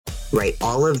right?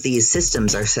 All of these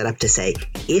systems are set up to say,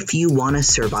 if you want to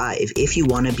survive, if you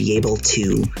want to be able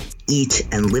to eat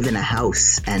and live in a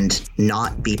house and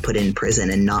not be put in prison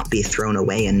and not be thrown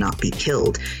away and not be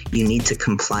killed, you need to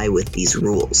comply with these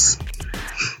rules.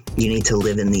 You need to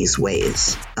live in these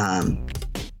ways.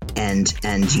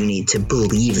 And you need to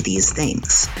believe these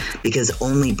things, because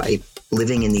only by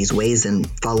living in these ways and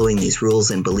following these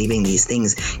rules and believing these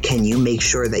things can you make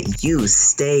sure that you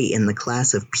stay in the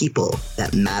class of people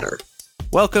that matter.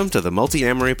 Welcome to the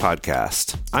Multi-Amory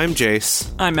Podcast. I'm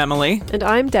Jace. I'm Emily. And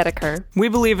I'm Dedeker. We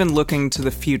believe in looking to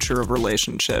the future of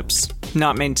relationships,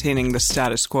 not maintaining the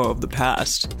status quo of the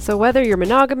past. So whether you're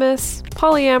monogamous,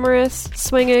 polyamorous,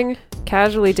 swinging,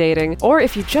 casually dating, or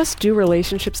if you just do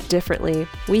relationships differently,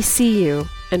 we see you,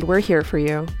 and we're here for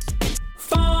you.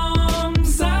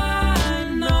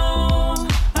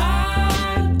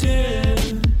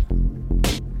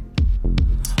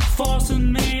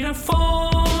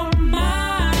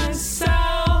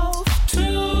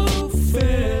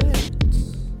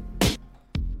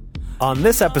 On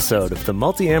this episode of the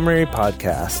Multi-Amory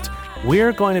Podcast,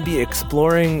 we're going to be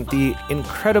exploring the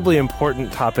incredibly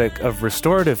important topic of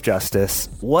restorative justice,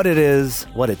 what it is,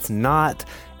 what it's not,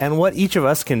 and what each of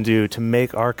us can do to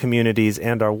make our communities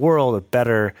and our world a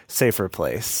better, safer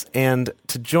place. And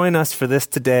to join us for this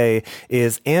today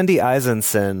is Andy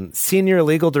Eisenson, Senior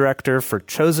Legal Director for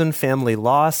Chosen Family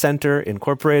Law Center,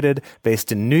 Incorporated,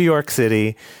 based in New York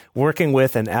City, working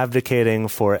with and advocating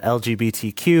for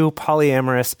LGBTQ,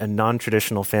 polyamorous, and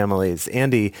non-traditional families.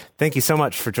 Andy, thank you so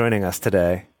much for joining us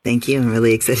today. Thank you. I'm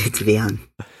really excited to be on.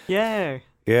 Yay.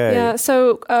 Yeah,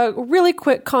 so really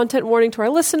quick content warning to our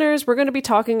listeners. We're going to be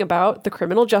talking about the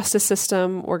criminal justice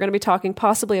system. We're going to be talking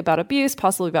possibly about abuse,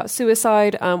 possibly about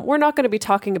suicide. We're not going to be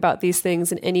talking about these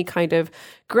things in any kind of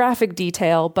graphic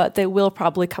detail, but they will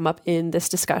probably come up in this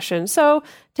discussion. So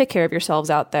take care of yourselves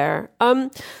out there.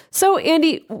 So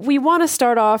Andy, we want to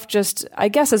start off just, I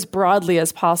guess, as broadly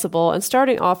as possible, and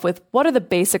starting off with what are the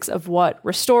basics of what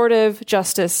restorative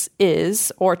justice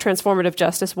is, or transformative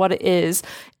justice, what it is,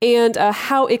 and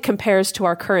how it compares to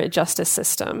our current justice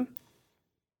system.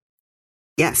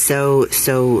 Yeah, so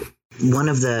one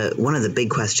of the big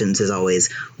questions is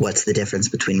always, what's the difference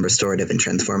between restorative and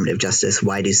transformative justice?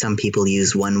 Why do some people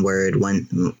use one word,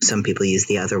 some people use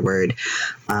the other word?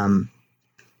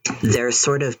 There are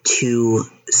sort of two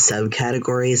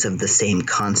subcategories of the same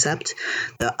concept.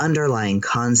 The underlying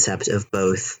concept of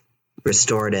both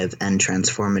restorative and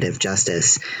transformative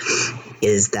justice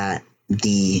is that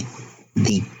the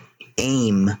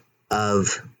aim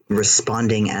of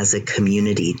responding as a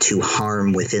community to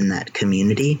harm within that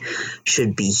community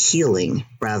should be healing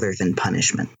rather than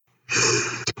punishment.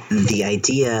 The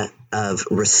idea of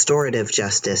restorative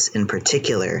justice in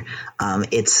particular,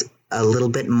 it's a little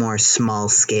bit more small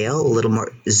scale, a little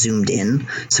more zoomed in.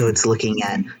 So it's looking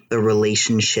at the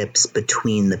relationships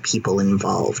between the people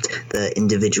involved, the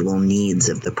individual needs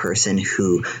of the person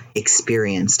who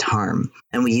experienced harm.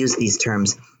 And we use these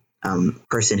terms,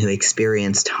 person who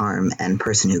experienced harm and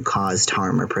person who caused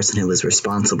harm, or person who was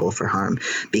responsible for harm,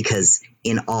 because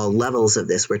in all levels of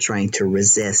this, we're trying to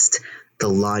resist the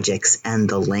logics and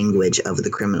the language of the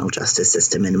criminal justice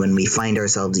system. And when we find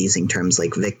ourselves using terms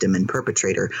like victim and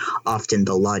perpetrator, often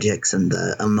the logics and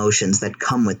the emotions that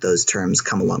come with those terms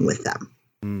come along with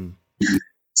them.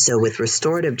 So with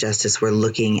restorative justice, we're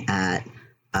looking at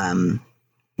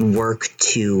work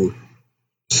to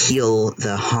heal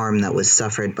the harm that was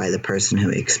suffered by the person who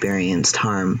experienced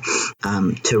harm,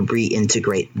 to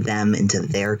reintegrate them into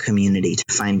their community, to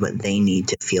find what they need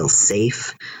to feel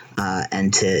safe,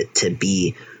 and to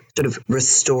be sort of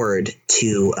restored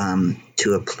to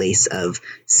a place of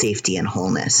safety and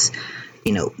wholeness.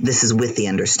 You know, this is with the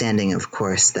understanding, of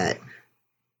course, that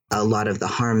a lot of the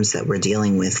harms that we're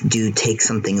dealing with do take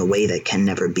something away that can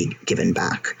never be given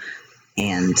back.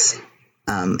 And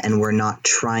we're not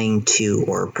trying to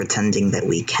or pretending that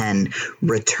we can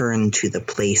return to the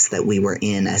place that we were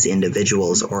in as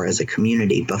individuals or as a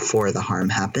community before the harm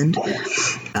happened,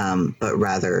 but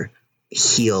rather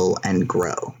heal and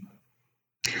grow.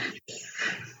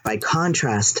 By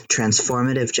contrast,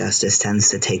 transformative justice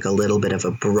tends to take a little bit of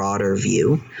a broader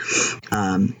view,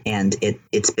 and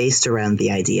it's based around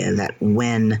the idea that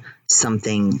when some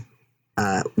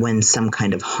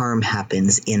kind of harm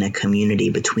happens in a community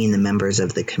between the members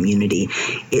of the community,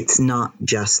 it's not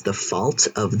just the fault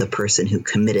of the person who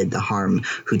committed the harm,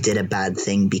 who did a bad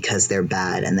thing because they're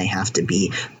bad and they have to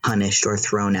be punished or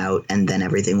thrown out and then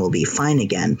everything will be fine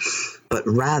again, but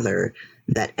rather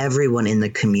that everyone in the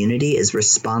community is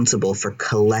responsible for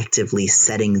collectively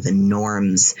setting the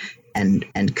norms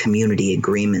and community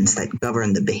agreements that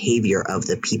govern the behavior of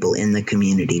the people in the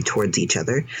community towards each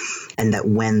other, and that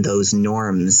when those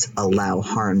norms allow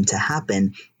harm to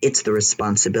happen, it's the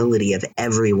responsibility of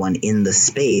everyone in the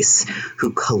space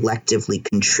who collectively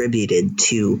contributed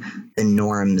to the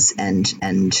norms and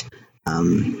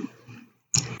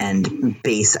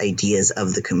base ideas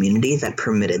of the community that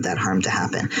permitted that harm to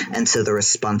happen. And so the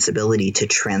responsibility to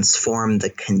transform the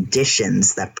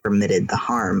conditions that permitted the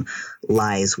harm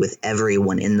lies with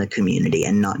everyone in the community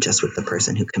and not just with the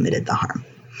person who committed the harm.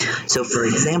 So, for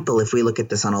example, if we look at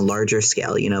this on a larger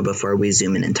scale, before we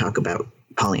zoom in and talk about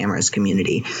polyamorous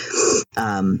community,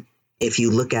 if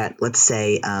you look at, let's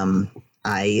say,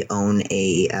 I own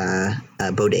a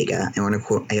bodega, I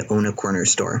own a corner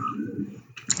store.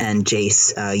 And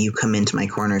Jace, you come into my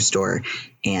corner store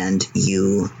and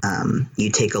you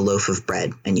take a loaf of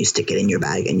bread and you stick it in your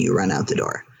bag and you run out the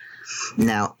door.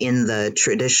 Now, in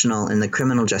the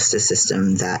criminal justice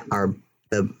system that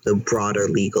the broader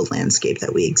legal landscape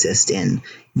that we exist in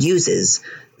uses,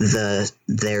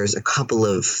 there's a couple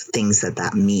of things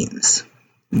that means.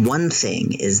 One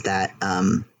thing is that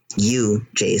you,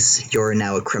 Jace, you're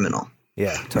now a criminal.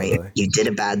 Yeah, totally. Right? You did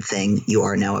a bad thing. You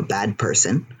are now a bad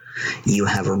person. You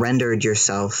have rendered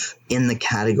yourself in the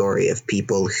category of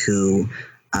people who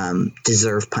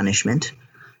deserve punishment,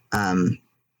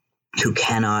 who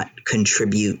cannot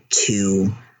contribute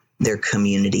to their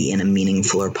community in a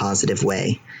meaningful or positive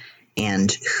way, and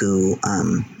who,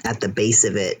 at the base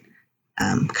of it,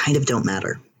 kind of don't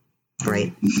matter,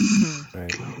 right?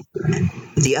 Right.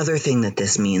 The other thing that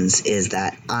this means is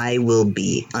that I will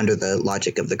be, under the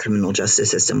logic of the criminal justice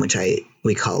system, which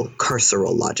we call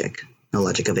carceral logic, the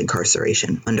logic of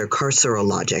incarceration. Under carceral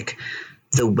logic,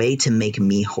 the way to make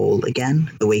me whole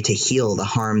again, the way to heal the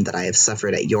harm that I have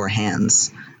suffered at your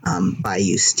hands by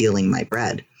you stealing my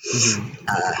bread,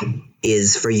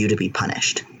 is for you to be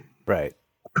punished. Right.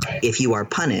 If you are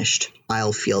punished,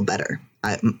 I'll feel better.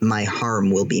 My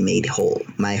harm will be made whole.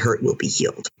 My hurt will be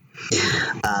healed.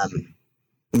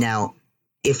 Now,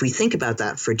 if we think about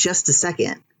that for just a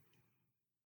second,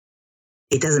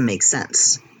 it doesn't make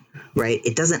sense. Right?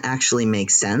 It doesn't actually make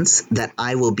sense that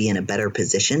I will be in a better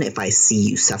position if I see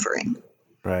you suffering.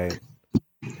 Right.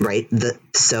 Right?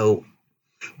 So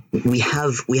we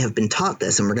have been taught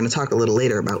this, and we're going to talk a little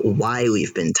later about why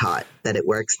we've been taught that it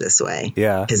works this way.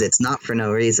 Yeah. Because it's not for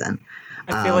no reason.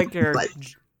 I feel like you're...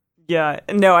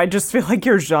 I just feel like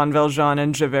you're Jean Valjean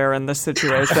and Javert in this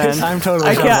situation. I'm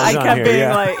totally Jean I Valjean kept here, being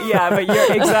like, but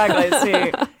you're exactly.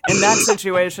 See, in that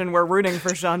situation, we're rooting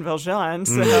for Jean Valjean.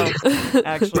 So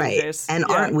actually, right. Jace, and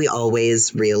aren't we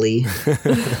always really?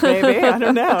 Maybe, I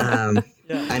don't know.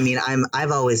 I mean,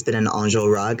 I've always been an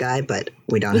Enjolras guy, but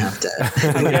we don't have to.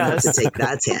 We don't have to take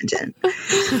that tangent.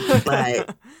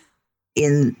 But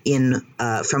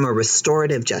from a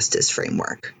restorative justice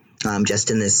framework. Just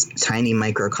in this tiny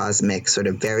microcosmic sort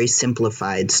of very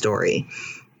simplified story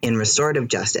in restorative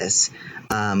justice,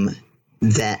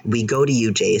 that we go to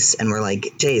you, Jace, and we're like,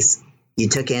 Jace, you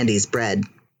took Andy's bread,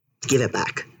 give it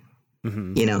back.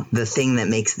 Mm-hmm. The thing that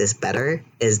makes this better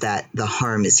is that the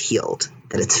harm is healed,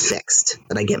 that it's fixed,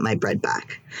 that I get my bread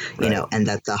back, right. And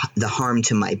that the harm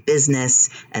to my business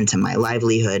and to my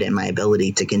livelihood and my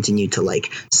ability to continue to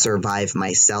survive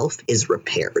myself is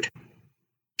repaired.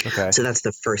 Okay. So that's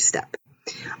the first step.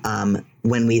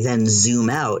 When we then zoom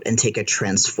out and take a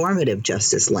transformative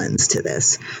justice lens to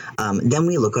this, then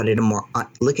we look at it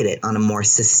on a more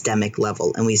systemic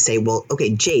level, and we say, well, okay,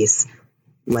 Jace,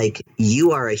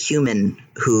 you are a human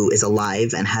who is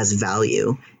alive and has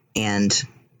value, and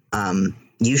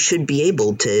you should be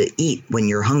able to eat when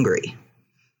you're hungry.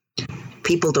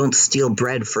 People don't steal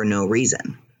bread for no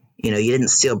reason. You didn't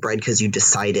steal bread because you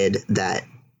decided that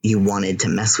you wanted to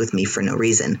mess with me for no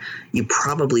reason. You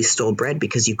probably stole bread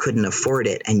because you couldn't afford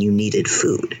it and you needed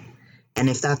food. And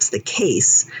if that's the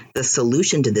case, the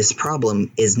solution to this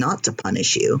problem is not to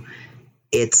punish you.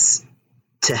 It's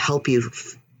to help you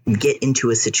get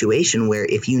into a situation where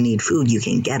if you need food, you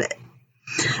can get it.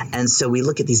 And so we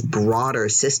look at these broader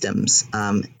systems,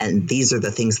 and these are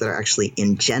the things that are actually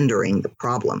engendering the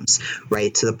problems,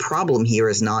 right? So the problem here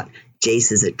is not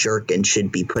Jace is a jerk and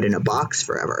should be put in a box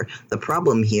forever. The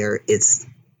problem here is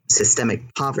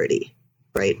systemic poverty,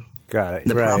 right? Got it.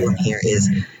 The problem here is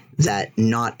that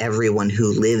not everyone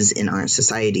who lives in our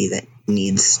society that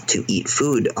needs to eat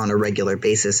food on a regular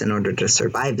basis in order to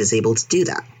survive is able to do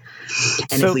that.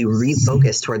 And if we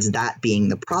refocus towards that being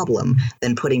the problem,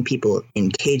 then putting people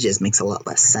in cages makes a lot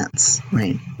less sense,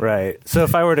 right? Right. So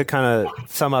if I were to kind of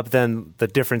sum up then the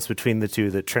difference between the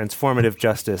two, that transformative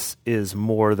justice is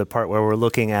more the part where we're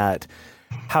looking at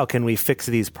how can we fix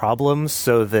these problems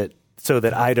so that so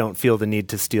that I don't feel the need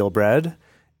to steal bread.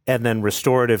 And then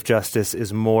restorative justice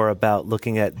is more about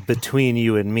looking at between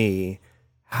you and me,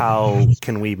 how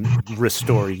can we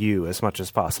restore you as much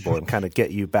as possible and kind of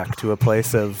get you back to a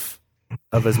place of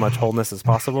as much wholeness as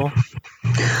possible?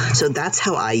 So that's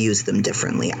how I use them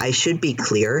differently. I should be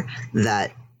clear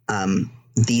that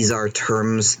these are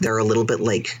terms, they're a little bit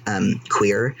like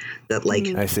queer, that like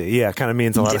I see. Yeah, kind of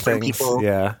means a lot of things.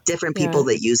 Different people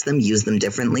that use them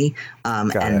differently.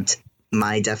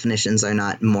 My definitions are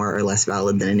not more or less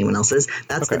valid than anyone else's.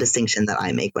 That's the distinction that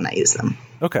I make when I use them.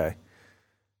 Okay.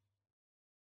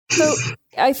 So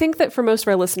I think that for most of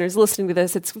our listeners listening to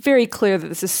this, it's very clear that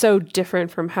this is so different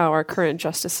from how our current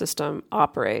justice system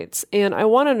operates. And I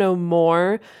want to know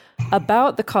more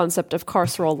about the concept of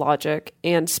carceral logic.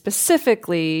 And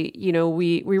specifically,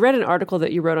 we read an article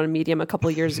that you wrote on Medium a couple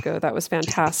of years ago that was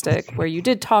fantastic, where you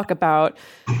did talk about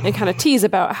and kind of tease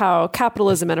about how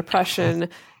capitalism and oppression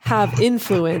have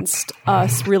influenced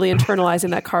us really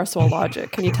internalizing that carceral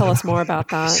logic. Can you tell us more about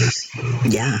that?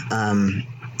 Yeah.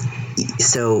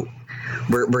 So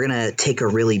we're going to take a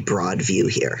really broad view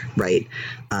here, right?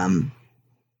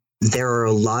 There are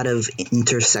a lot of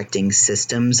intersecting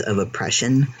systems of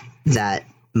oppression that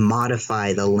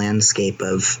modify the landscape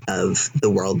of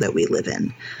the world that we live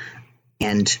in.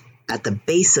 And at the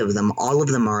base of them, all of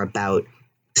them are about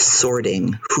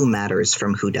sorting who matters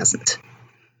from who doesn't,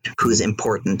 who's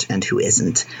important and who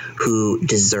isn't, who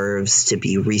deserves to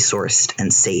be resourced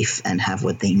and safe and have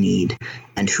what they need,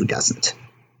 and who doesn't.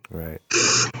 Right.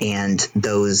 And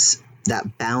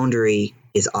that boundary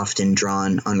is often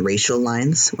drawn on racial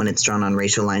lines. When it's drawn on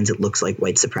racial lines, it looks like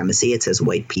white supremacy. It says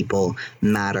white people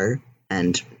matter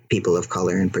and people of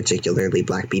color, and particularly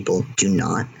Black people, do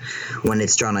not. When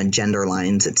it's drawn on gender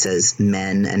lines, it says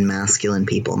men and masculine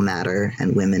people matter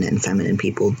and women and feminine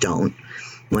people don't.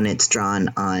 When it's drawn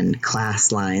on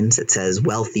class lines, it says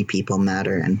wealthy people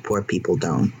matter and poor people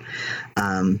don't.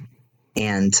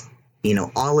 And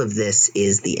all of this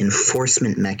is the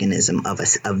enforcement mechanism of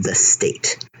the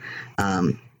state.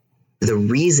 The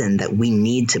reason that we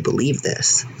need to believe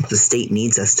this, the state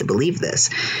needs us to believe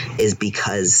this, is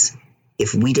because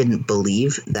if we didn't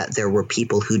believe that there were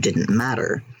people who didn't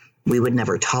matter, we would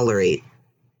never tolerate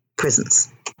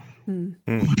prisons.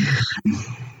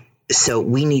 So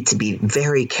we need to be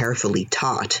very carefully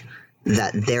taught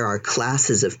that there are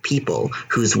classes of people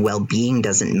whose well-being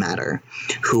doesn't matter,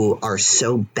 who are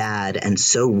so bad and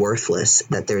so worthless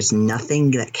that there's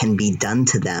nothing that can be done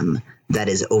to them that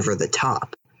is over the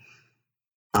top,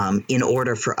 in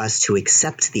order for us to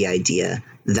accept the idea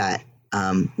that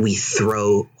we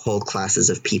throw whole classes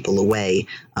of people away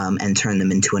and turn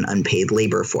them into an unpaid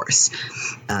labor force,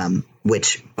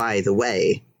 which, by the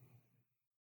way,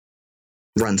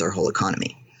 runs our whole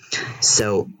economy.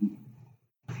 So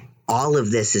all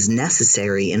of this is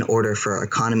necessary in order for our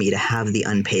economy to have the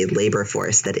unpaid labor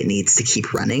force that it needs to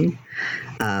keep running.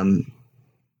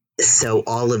 So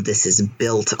all of this is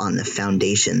built on the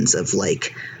foundations of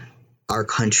like our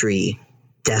country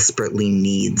desperately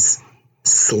needs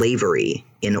slavery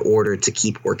in order to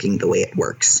keep working the way it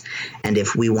works. And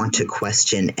if we want to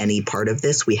question any part of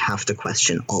this, we have to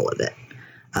question all of it.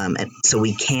 And so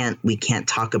we can't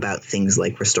talk about things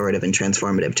like restorative and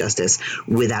transformative justice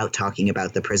without talking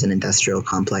about the prison industrial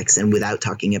complex and without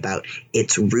talking about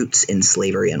its roots in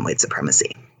slavery and white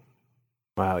supremacy.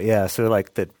 Wow. Yeah. So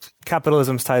like the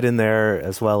capitalism's tied in there,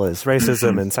 as well as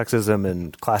racism and sexism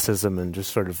and classism, and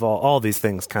just sort of all these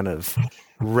things kind of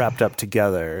wrapped up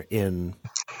together in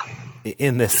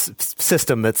this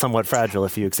system that's somewhat fragile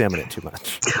if you examine it too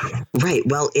much. Right.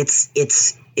 Well,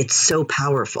 it's so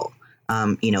powerful.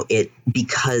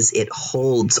 Because it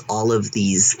holds all of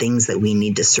these things that we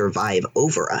need to survive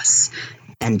over us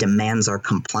and demands our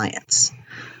compliance,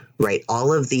 right?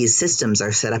 All of these systems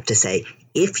are set up to say,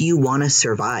 if you want to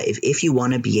survive, if you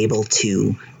want to be able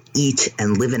to eat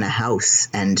and live in a house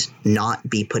and not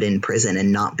be put in prison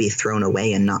and not be thrown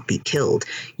away and not be killed,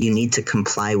 you need to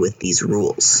comply with these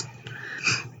rules.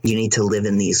 You need to live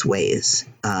in these ways.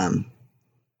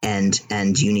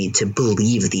 And you need to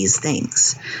believe these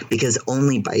things, because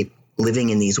only by living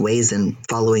in these ways and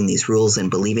following these rules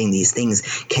and believing these things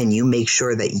can you make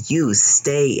sure that you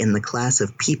stay in the class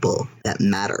of people that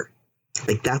matter.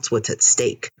 Like, that's what's at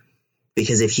stake.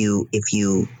 Because if you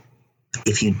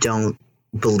don't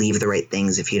believe the right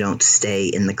things, if you don't stay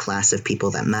in the class of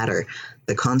people that matter,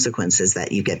 the consequence is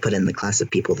that you get put in the class of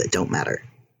people that don't matter.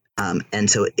 And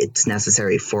so it's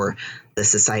necessary for the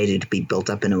society to be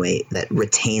built up in a way that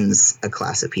retains a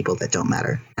class of people that don't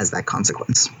matter as that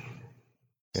consequence.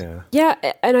 Yeah.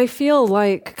 And I feel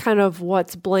like kind of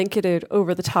what's blanketed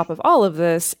over the top of all of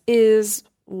this is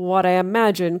what I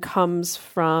imagine comes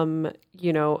from,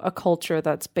 a culture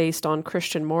that's based on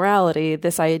Christian morality,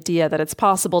 this idea that it's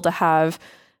possible to have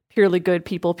purely good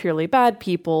people, purely bad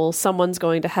people, someone's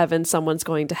going to heaven, someone's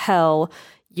going to hell,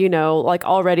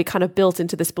 already kind of built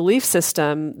into this belief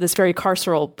system, this very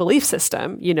carceral belief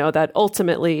system, that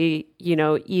ultimately,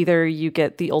 either you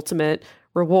get the ultimate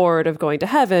reward of going to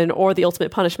heaven or the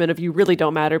ultimate punishment of you really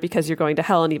don't matter because you're going to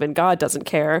hell and even God doesn't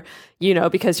care,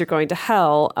 because you're going to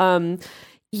hell. And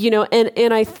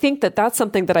I think that that's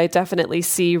something that I definitely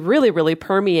see really, really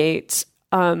permeate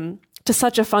to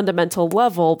such a fundamental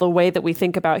level the way that we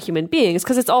think about human beings.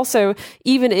 Because it's also,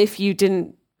 even if you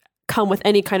didn't come with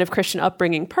any kind of Christian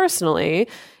upbringing personally,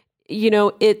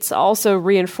 it's also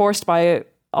reinforced by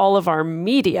all of our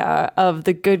media of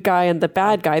the good guy and the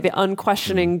bad guy, the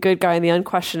unquestioning good guy and the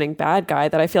unquestioning bad guy,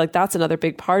 that I feel like that's another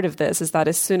big part of this, is that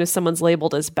as soon as someone's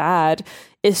labeled as bad,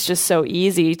 it's just so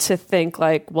easy to think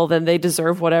like, well, then they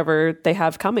deserve whatever they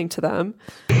have coming to them.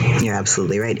 You're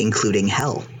absolutely right, including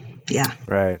hell. Yeah.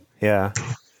 Right. Yeah.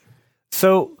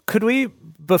 So could we,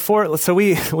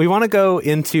 we want to go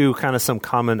into kind of some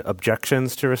common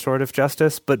objections to restorative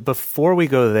justice, but before we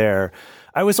go there,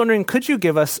 I was wondering, could you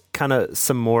give us kind of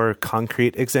some more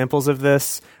concrete examples of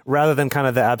this rather than kind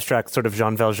of the abstract sort of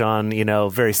Jean Valjean,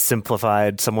 very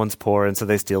simplified, someone's poor and so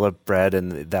they steal a bread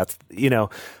and that's,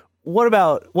 what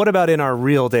about in our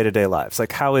real day-to-day lives?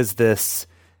 Like, how is this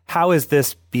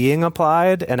being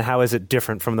applied and how is it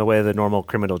different from the way the normal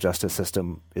criminal justice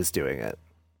system is doing it?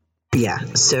 Yeah.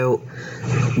 So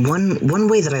one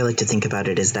way that I like to think about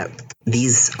it is that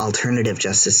these alternative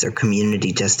justice or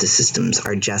community justice systems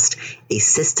are just a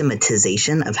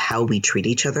systematization of how we treat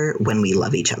each other when we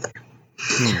love each other.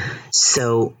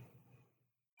 So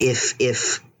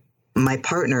if my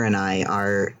partner and I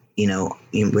are,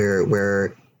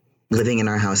 we're living in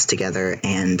our house together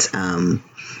and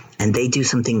they do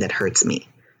something that hurts me.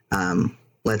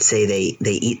 Let's say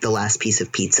they eat the last piece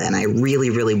of pizza and I really,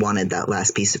 really wanted that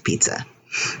last piece of pizza.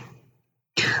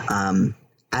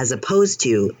 As opposed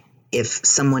to if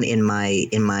someone in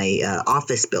my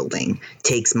office building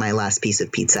takes my last piece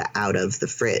of pizza out of the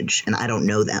fridge and I don't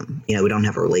know them, we don't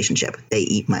have a relationship, they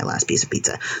eat my last piece of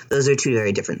pizza. Those are two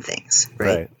very different things,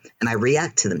 right? And I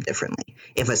react to them differently.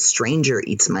 If a stranger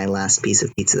eats my last piece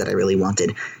of pizza that I really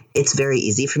wanted, it's very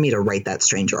easy for me to write that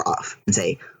stranger off and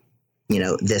say,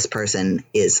 this person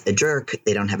is a jerk.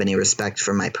 They don't have any respect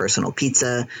for my personal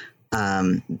pizza.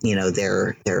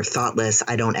 They're thoughtless.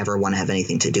 I don't ever want to have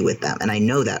anything to do with them. And I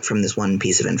know that from this one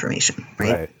piece of information,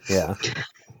 right? Yeah.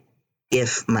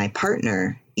 If my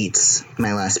partner eats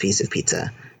my last piece of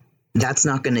pizza, that's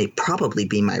not going to probably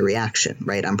be my reaction,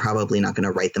 right? I'm probably not going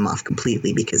to write them off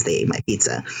completely because they ate my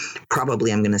pizza.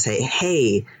 Probably I'm going to say,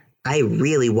 hey, I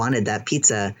really wanted that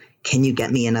pizza. Can you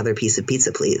get me another piece of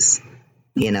pizza, please?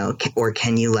 Or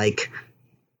can you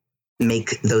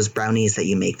make those brownies that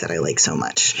you make that I like so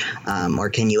much? Or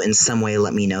can you in some way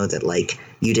let me know that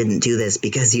you didn't do this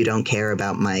because you don't care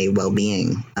about my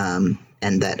well-being, and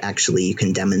that actually you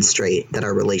can demonstrate that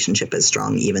our relationship is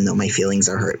strong even though my feelings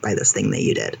are hurt by this thing that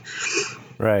you did.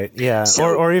 Right. Yeah.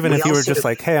 So or even if you were just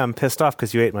like, hey, I'm pissed off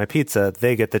because you ate my pizza,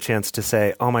 they get the chance to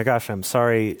say, oh my gosh, I'm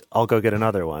sorry, I'll go get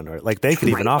another one. Or they could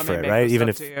even offer it, right? Even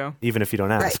if you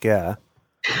don't ask. Right. Yeah.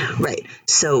 Right.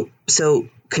 So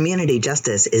community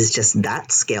justice is just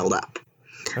that scaled up.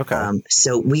 Okay.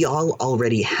 So we all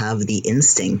already have the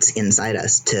instinct inside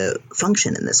us to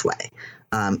function in this way.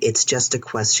 It's just a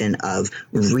question of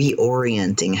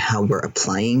reorienting how we're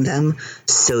applying them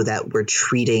so that we're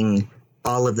treating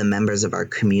all of the members of our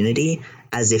community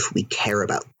as if we care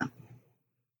about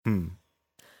them.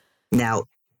 Now,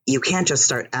 you can't just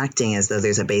start acting as though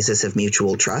there's a basis of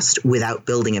mutual trust without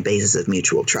building a basis of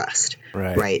mutual trust.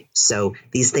 Right. So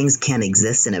these things can't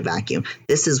exist in a vacuum.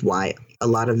 This is why a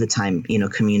lot of the time,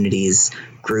 communities,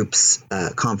 groups,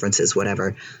 conferences,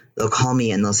 whatever, they'll call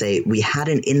me and they'll say, we had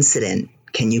an incident.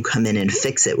 Can you come in and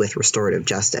fix it with restorative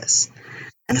justice?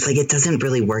 And it's it doesn't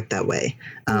really work that way,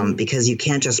 because you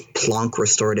can't just plonk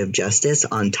restorative justice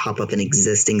on top of an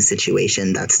existing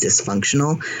situation that's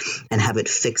dysfunctional and have it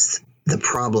fix the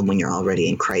problem when you're already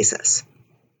in crisis.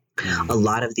 A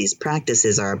lot of these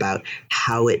practices are about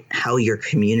how your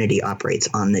community operates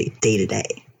on the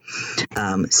day-to-day.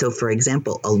 So, for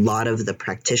example, a lot of the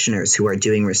practitioners who are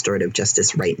doing restorative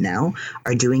justice right now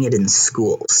are doing it in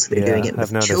schools. They're doing it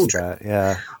with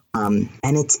children. And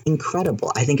it's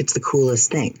incredible. I think it's the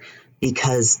coolest thing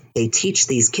because they teach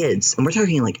these kids, and we're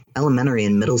talking elementary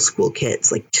and middle school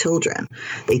kids, children.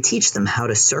 They teach them how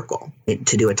to circle,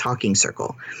 to do a talking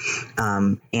circle.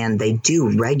 And they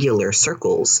do regular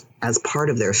circles as part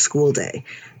of their school day.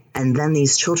 And then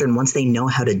these children, once they know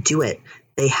how to do it,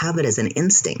 they have it as an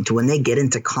instinct. When they get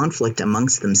into conflict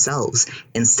amongst themselves,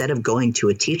 instead of going to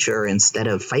a teacher, instead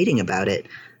of fighting about it,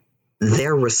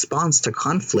 their response to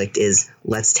conflict is,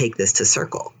 let's take this to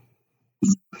circle.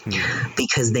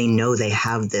 Because they know they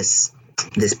have this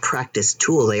practice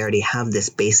tool. They already have this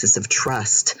basis of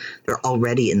trust. They're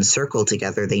already in circle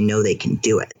together. They know they can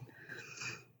do it.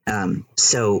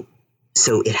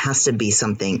 So it has to be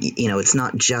something, it's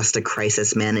not just a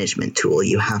crisis management tool.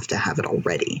 You have to have it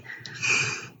already.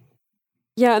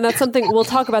 Yeah, and that's something we'll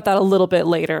talk about that a little bit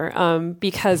later,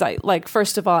 because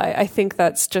first of all, I think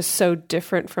that's just so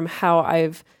different from how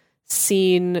I've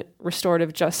seen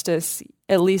restorative justice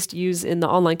at least used in the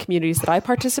online communities that I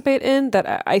participate in,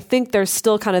 that I think there's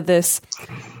still kind of this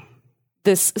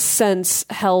sense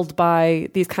held by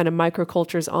these kind of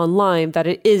microcultures online that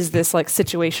it is this like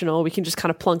situational, we can just kind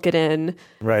of plunk it in,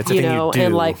 right?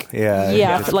 And like,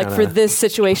 for this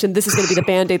situation, this is going to be the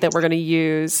Band-Aid that we're going to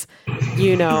use,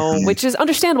 which is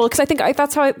understandable, because I think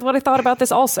that's what I thought about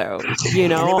this also,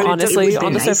 honestly,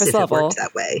 on the surface level. It worked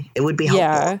that way. It would be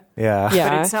helpful. Yeah.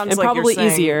 But it sounds and like probably you're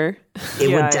saying, easier. It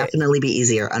would definitely be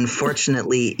easier.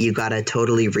 Unfortunately, you got to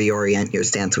totally reorient your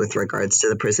stance with regards to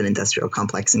the prison industrial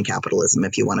complex and capitalism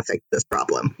if you want to fix this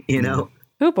problem,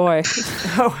 Oh boy.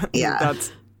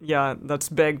 That's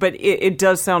big. But it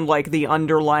does sound like the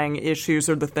underlying issues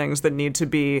are the things that need to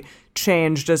be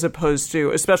changed, as opposed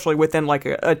to, especially within like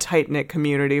a tight-knit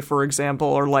community, for example,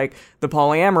 or like the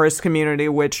polyamorous community,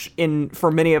 which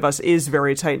for many of us is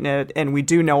very tight-knit, and we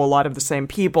do know a lot of the same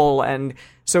people, and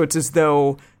so it's as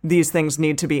though these things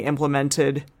need to be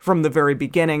implemented from the very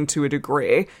beginning to a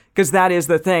degree, because that is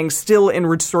the thing. Still in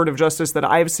restorative justice that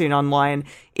I've seen online,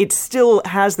 it still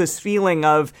has this feeling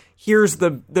of, here's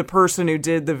the person who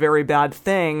did the very bad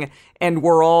thing, and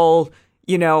we're all,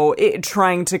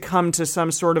 trying to come to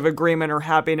some sort of agreement or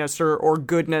happiness or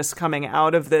goodness coming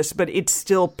out of this, but it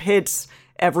still pits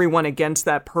everyone against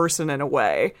that person in a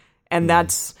way. And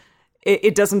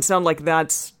it doesn't sound like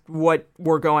that's what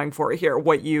we're going for here.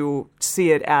 What you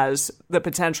see it as, the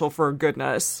potential for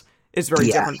goodness, is very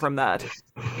different from that.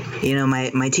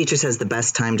 My teacher says the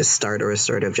best time to start a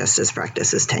restorative justice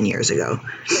practice is 10 years ago.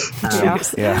 Right,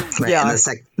 and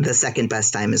the second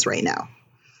best time is right now.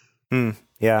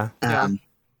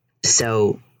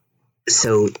 So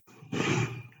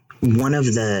one of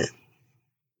the,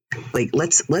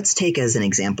 let's take as an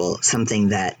example something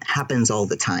that happens all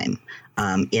the time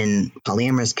in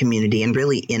polyamorous community, and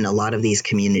really in a lot of these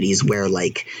communities where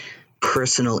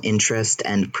personal interest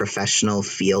and professional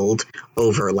field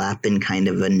overlap in kind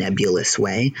of a nebulous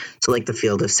way. So the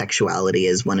field of sexuality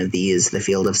is one of these, the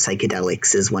field of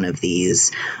psychedelics is one of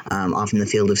these, often the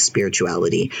field of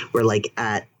spirituality, where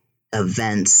at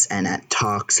events and at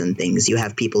talks and things, you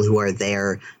have people who are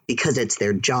there because it's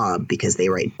their job, because they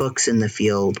write books in the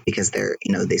field, because they're,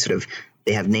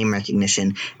 they have name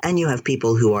recognition, and you have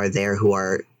people who are there who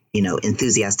are,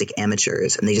 enthusiastic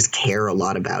amateurs, and they just care a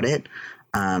lot about it.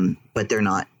 But they're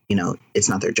not, it's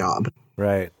not their job.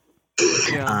 Right.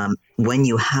 Yeah. When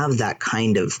you have that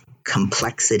kind of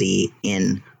complexity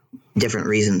in different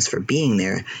reasons for being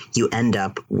there, you end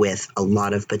up with a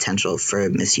lot of potential for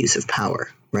misuse of power,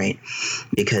 right?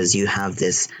 Because you have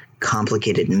this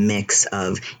complicated mix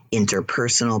of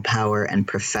interpersonal power and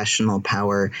professional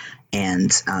power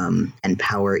and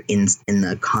power in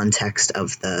the context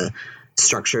of the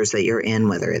structures that you're in,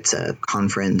 whether it's a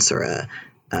conference or a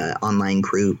online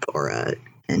group or a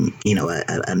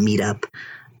meetup.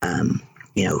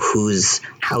 Whose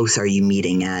house are you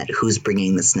meeting at? Who's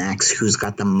bringing the snacks? Who's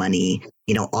got the money?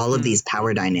 All of these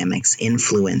power dynamics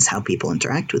influence how people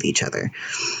interact with each other.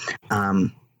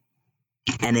 And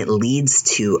it leads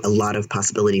to a lot of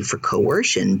possibility for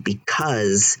coercion,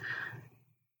 because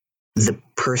the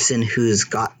person who's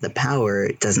got the power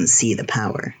doesn't see the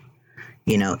power.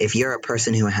 If you're a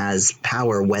person who has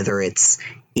power, whether it's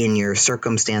in your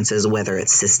circumstances, whether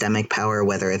it's systemic power,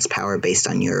 whether it's power based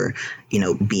on your,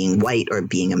 being white or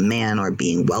being a man or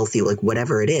being wealthy,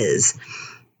 whatever it is,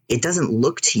 it doesn't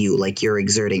look to you like you're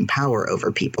exerting power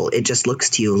over people. It just looks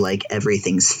to you like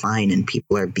everything's fine and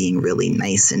people are being really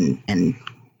nice and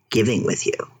giving with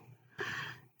you.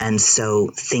 And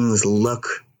so things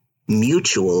look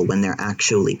mutual when they're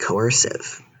actually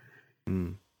coercive,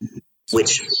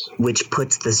 which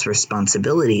puts this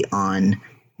responsibility on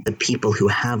the people who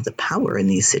have the power in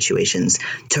these situations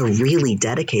to really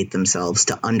dedicate themselves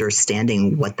to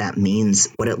understanding what that means,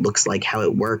 what it looks like, how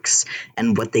it works,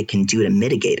 and what they can do to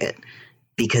mitigate it.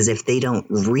 Because if they don't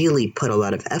really put a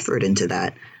lot of effort into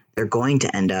that, they're going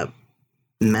to end up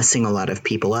messing a lot of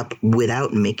people up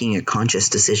without making a conscious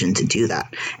decision to do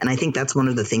that. And I think that's one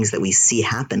of the things that we see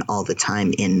happen all the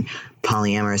time in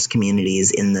polyamorous communities,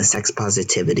 in the sex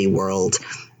positivity world,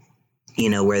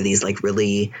 where these like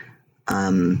really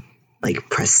like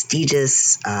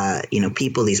prestigious,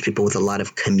 people, these people with a lot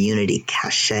of community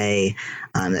cachet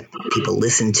that people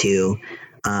listen to,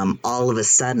 all of a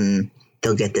sudden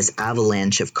they'll get this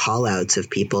avalanche of call outs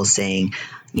of people saying,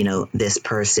 this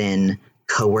person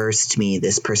coerced me,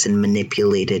 this person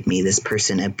manipulated me, this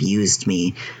person abused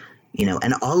me,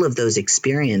 and all of those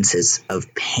experiences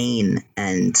of pain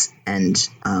and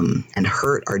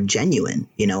hurt are genuine.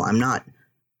 I'm not,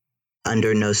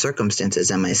 under no circumstances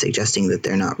am I suggesting that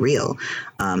they're not real.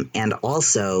 And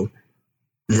also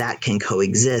that can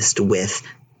coexist with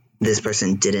this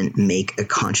person didn't make a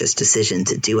conscious decision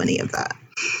to do any of that.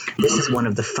 This is one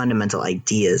of the fundamental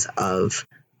ideas of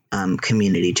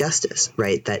community justice,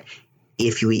 right? That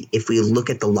if we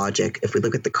look at the logic, if we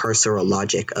look at the carceral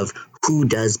logic of who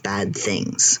does bad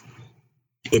things,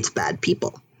 it's bad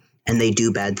people. And they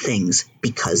do bad things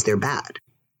because they're bad,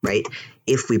 right?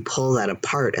 If we pull that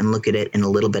apart and look at it in a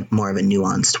little bit more of a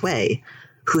nuanced way,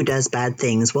 who does bad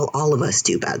things? Well, all of us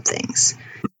do bad things.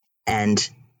 And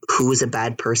who is a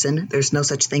bad person? There's no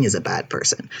such thing as a bad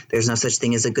person. There's no such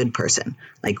thing as a good person.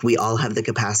 Like, we all have the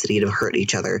capacity to hurt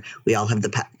each other. We all have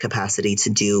the capacity to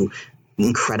do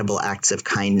incredible acts of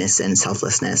kindness and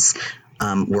selflessness.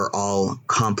 We're all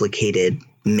complicated,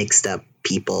 mixed up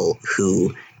people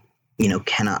who,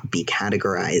 cannot be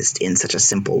categorized in such a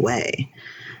simple way.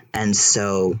 And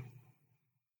so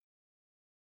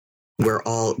we're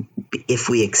all, if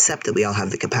we accept that we all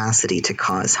have the capacity to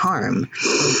cause harm,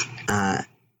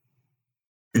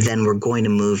 then we're going to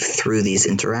move through these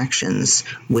interactions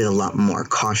with a lot more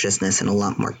cautiousness and a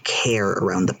lot more care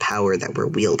around the power that we're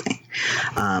wielding.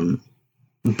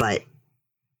 But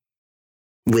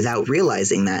without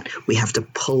realizing that, we have to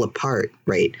pull apart,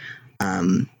 right,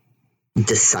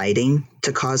 deciding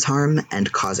to cause harm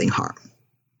and causing harm.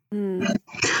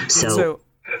 So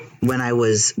when I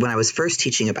was first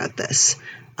teaching about this,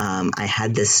 I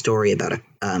had this story about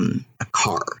a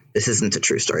car. This isn't a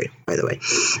true story, by the way.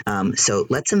 So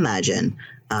let's imagine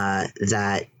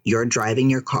that you're driving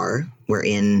your car. We're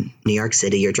in New York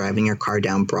City. You're driving your car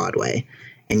down Broadway,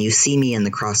 and you see me in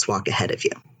the crosswalk ahead of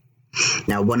you.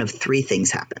 Now, one of three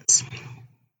things happens.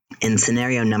 In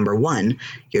scenario number one,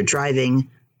 you're driving.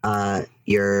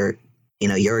 You're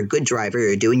a good driver.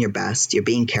 You're doing your best. You're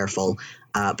being careful.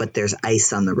 But there's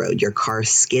ice on the road. Your car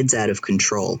skids out of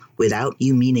control without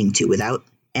you meaning to, without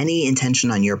any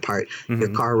intention on your part. Mm-hmm.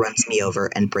 Your car runs me over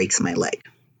and breaks my leg.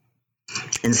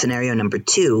 In scenario number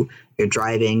two, you're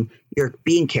driving, you're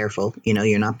being careful,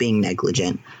 you're not being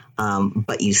negligent,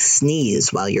 but you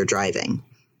sneeze while you're driving.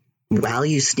 While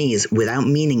you sneeze, without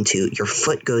meaning to, your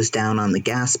foot goes down on the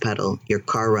gas pedal, your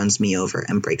car runs me over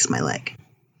and breaks my leg.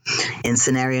 In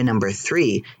scenario number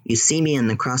three, you see me in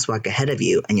the crosswalk ahead of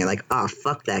you, and you're like, oh,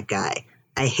 fuck that guy.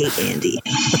 I hate Andy.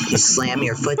 You slam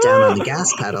your foot down on the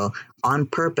gas pedal on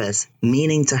purpose,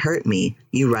 meaning to hurt me.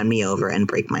 You run me over and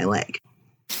break my leg.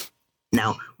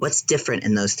 Now, what's different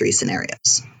in those three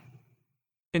scenarios?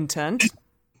 Intent.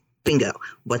 Bingo.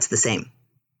 What's the same?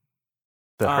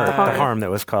 The harm that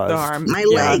was caused. The harm. My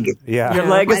leg. Yeah. Your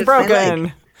leg is broken.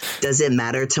 Leg. Does it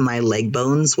matter to my leg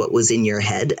bones what was in your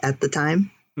head at the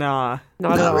time? Nah.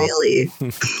 Not at all. Really.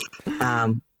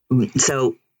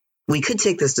 So we could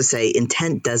take this to say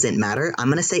intent doesn't matter. I'm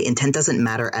going to say intent doesn't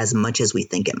matter as much as we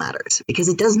think it matters, because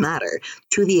it does matter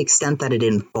to the extent that it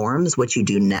informs what you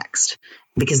do next,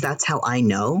 because that's how I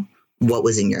know what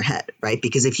was in your head, right?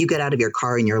 Because if you get out of your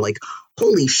car and you're like,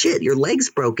 holy shit, your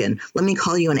leg's broken. Let me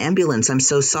call you an ambulance. I'm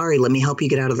so sorry. Let me help you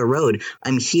get out of the road.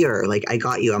 I'm here. Like, I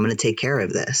got you. I'm going to take care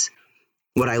of this.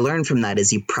 What I learned from that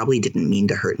is you probably didn't mean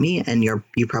to hurt me, and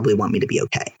you probably want me to be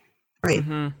okay, right?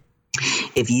 Mm-hmm.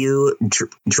 If you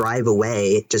drive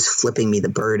away just flipping me the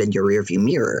bird in your rearview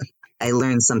mirror, I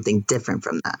learned something different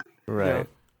from that. Right.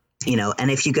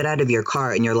 And if you get out of your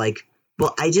car and you're like,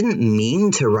 well, I didn't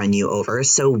mean to run you over,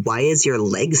 so why is your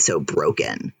leg so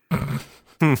broken?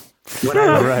 What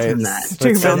I learned from that.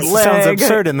 It sounds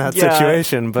absurd in that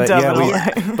situation, but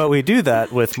but we do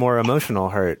that with more emotional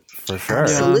hurt, for sure.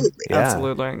 Absolutely. Yeah.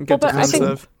 Absolutely. Well, but I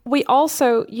think we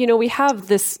also, we have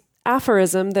this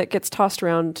aphorism that gets tossed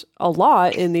around a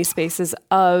lot in these spaces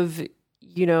of,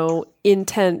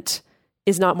 intent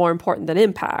is not more important than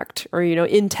impact, or,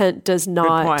 intent does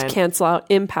not cancel out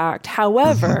impact.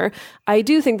 However, I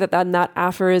do think that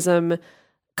aphorism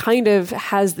kind of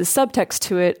has the subtext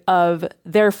to it of,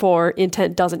 therefore,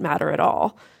 intent doesn't matter at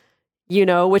all.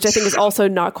 which I think is also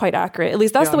not quite accurate. At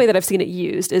least that's the way that I've seen it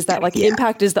used, is that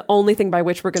impact is the only thing by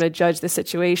which we're going to judge the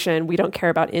situation. We don't care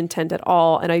about intent at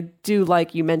all. And I do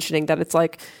like you mentioning that it's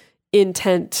like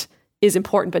intent is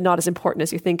important, but not as important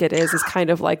as you think it is kind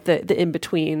of like the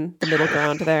in-between, the middle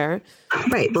ground there.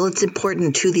 Right. Well, it's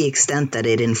important to the extent that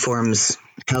it informs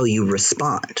how you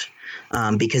respond.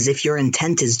 Because if your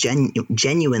intent is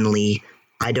genuinely,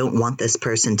 I don't want this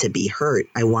person to be hurt,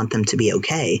 I want them to be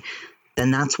okay, then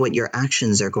that's what your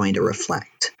actions are going to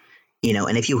reflect.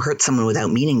 And if you hurt someone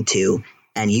without meaning to,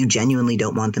 and you genuinely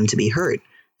don't want them to be hurt,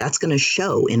 that's going to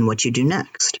show in what you do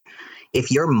next.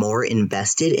 If you're more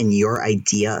invested in your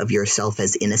idea of yourself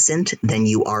as innocent than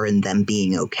you are in them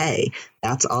being okay,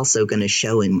 that's also going to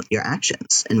show in your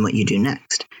actions and what you do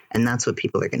next. And that's what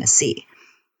people are going to see.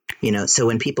 So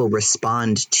when people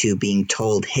respond to being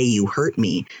told, hey, you hurt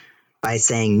me, by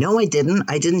saying, no, I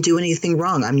didn't do anything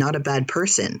wrong, I'm not a bad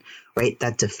person, right?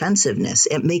 That defensiveness,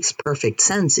 it makes perfect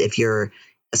sense if you're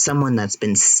someone that's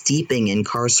been steeping in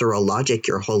carceral logic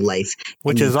your whole life.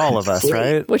 Which is all of us,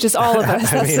 right? Which is all of us.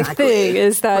 That's the thing,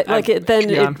 is that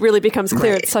it really becomes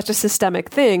clear it's such a systemic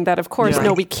thing that, of course,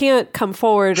 no, we can't come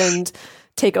forward and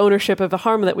take ownership of the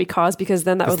harm that we cause, because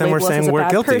then that would label us as a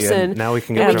bad person. Now we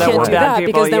can get and we can't do that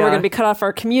people, because then we're going to be cut off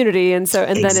our community. And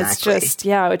then it's just,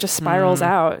 it just spirals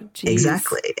out. Jeez.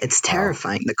 Exactly. It's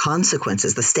terrifying. The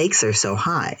consequences, the stakes are so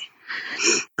high.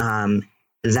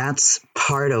 That's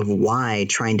part of why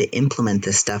trying to implement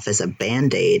this stuff as a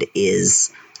Band-Aid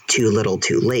is too little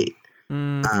too late.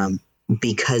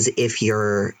 Because if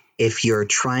you're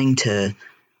trying to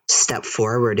step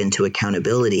forward into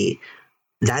accountability,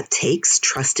 that takes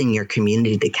trusting your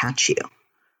community to catch you.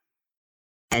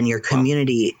 And your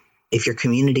community, if your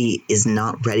community is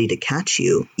not ready to catch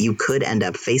you, you could end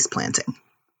up face planting.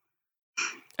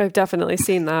 I've definitely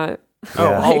seen that.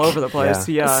 All over the place.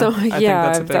 Yeah. So I think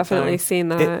that's a I've big definitely thing. seen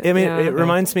that. It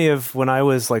reminds me of when I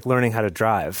was learning how to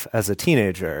drive as a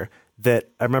teenager, that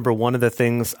I remember one of the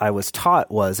things I was taught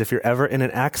was, if you're ever in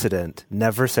an accident,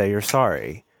 never say you're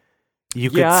sorry. You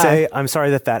could say, I'm sorry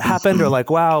that happened, or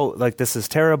wow, this is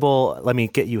terrible, let me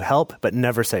get you help, but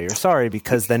never say you're sorry,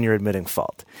 because then you're admitting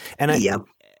fault. And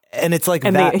and it's like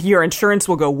that. Your insurance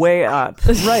will go way up.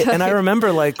 Right. And I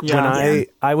remember when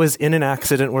I was in an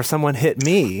accident where someone hit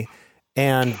me,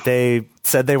 and they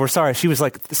said they were sorry. She was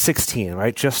 16,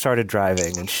 right? Just started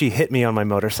driving, and she hit me on my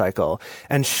motorcycle,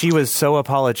 and she was so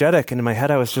apologetic. And in my head,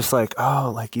 I was just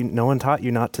no one taught you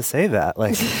not to say that.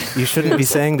 You shouldn't be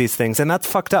saying these things. And that's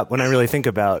fucked up when I really think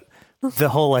about the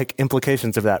whole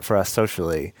implications of that for us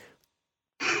socially.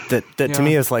 That to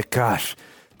me is gosh,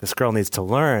 this girl needs to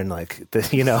learn, and I'm going to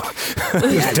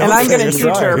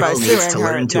teach her by suing her. To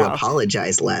learn to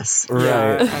apologize less.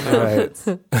 Right.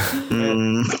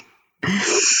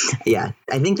 Yeah,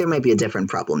 I think there might be a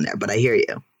different problem there, but I hear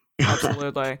you.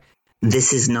 Absolutely.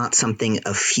 This is not something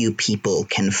a few people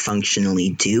can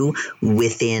functionally do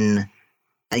within,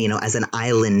 as an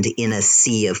island in a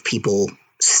sea of people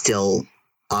still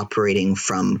operating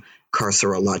from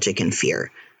carceral logic and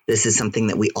fear. This is something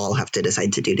that we all have to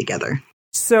decide to do together.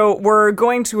 So we're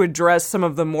going to address some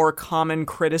of the more common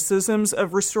criticisms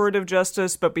of restorative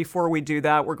justice, but before we do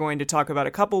that, we're going to talk about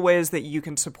a couple ways that you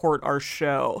can support our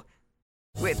show.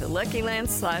 With the Lucky Land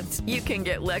Slots, you can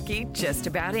get lucky just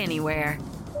about anywhere.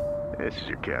 This is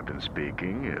your captain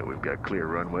speaking. We've got clear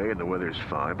runway and the weather's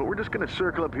fine, but we're just going to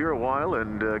circle up here a while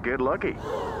and get lucky.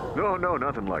 No,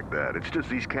 nothing like that. It's just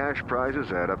these cash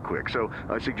prizes add up quick. So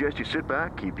I suggest you sit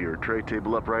back, keep your tray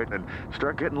table upright, and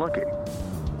start getting lucky.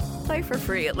 Play for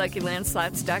free at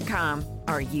LuckyLandSlots.com.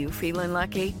 Are you feeling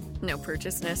lucky? No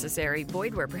purchase necessary.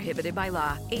 Void where prohibited by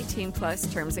law.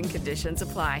 18+ terms and conditions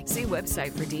apply. See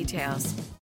website for details.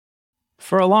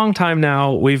 For a long time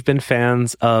now, we've been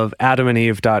fans of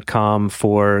AdamandEve.com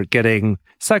for getting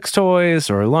sex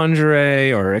toys or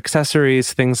lingerie or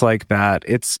accessories, things like that.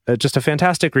 It's just a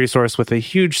fantastic resource with a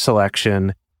huge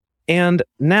selection. And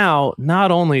now,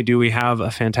 not only do we have a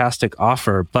fantastic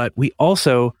offer, but we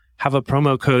also have a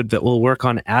promo code that will work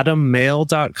on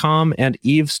AdamMail.com and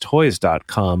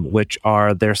EvesToys.com, which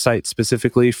are their sites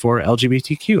specifically for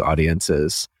LGBTQ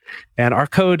audiences. And our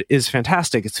code is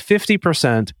fantastic. It's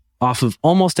 50% off of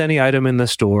almost any item in the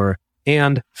store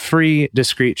and free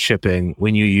discreet shipping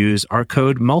when you use our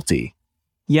code MULTI.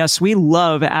 Yes, we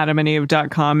love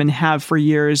AdamandEve.com and have for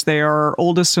years. They are our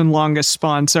oldest and longest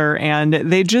sponsor, and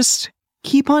they just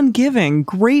keep on giving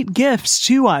great gifts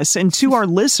to us and to our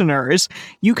listeners.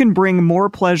 You can bring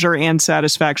more pleasure and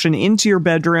satisfaction into your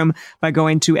bedroom by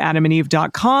going to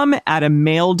AdamandEve.com,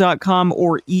 AdamMail.com,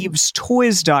 or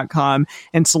EvesToys.com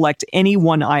and select any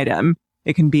one item.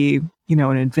 It can be, an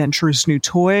adventurous new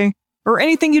toy, or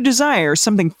anything you desire.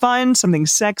 Something fun, something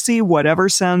sexy, whatever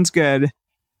sounds good.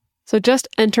 So just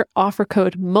enter offer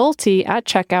code MULTI at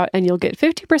checkout and you'll get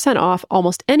 50% off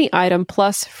almost any item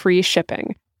plus free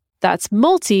shipping. That's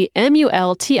MULTI,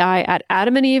 MULTI at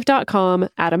adamandeve.com,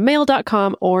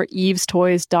 adammail.com, or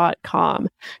evestoys.com.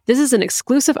 This is an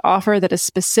exclusive offer that is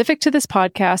specific to this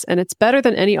podcast, and it's better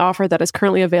than any offer that is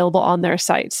currently available on their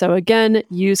site. So again,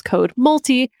 use code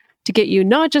MULTI to get you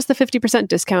not just the 50%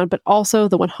 discount, but also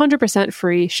the 100%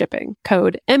 free shipping.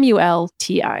 Code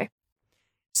MULTI.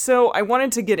 So I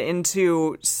wanted to get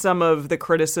into some of the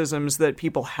criticisms that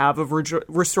people have of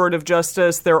restorative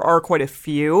justice. There are quite a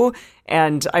few,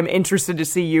 and I'm interested to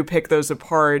see you pick those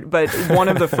apart. But one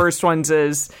of the first ones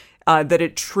is that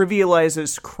it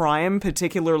trivializes crime,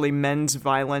 particularly men's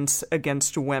violence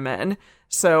against women.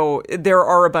 So there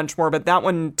are a bunch more, but that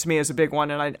one to me is a big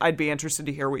one, and I'd be interested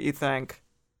to hear what you think.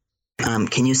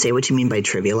 Can you say what you mean by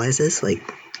trivializes?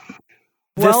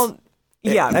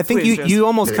 Yeah, I think you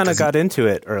almost kind of doesn't- got into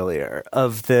it earlier,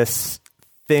 of this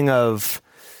thing of,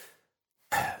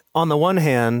 on the one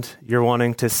hand, you're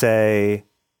wanting to say,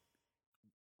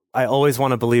 I always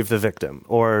want to believe the victim,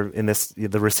 or in this,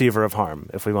 the receiver of harm,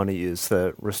 if we want to use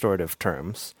the restorative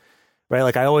terms, right?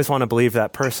 Like, I always want to believe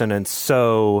that person. And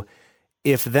so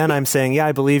if then I'm saying, yeah,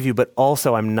 I believe you, but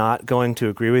also I'm not going to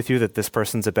agree with you that this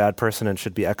person's a bad person and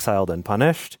should be exiled and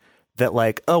punished, that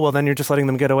like, oh, well, then you're just letting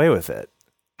them get away with it.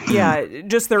 Yeah,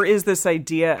 just there is this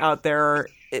idea out there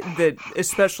that,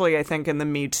 especially I think in the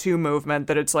Me Too movement,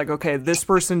 that it's like, okay, this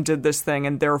person did this thing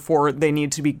and therefore they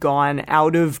need to be gone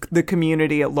out of the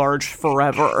community at large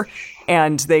forever.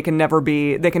 And they can never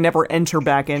enter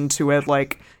back into it.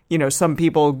 Like, you know, some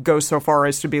people go so far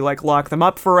as to be like, lock them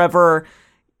up forever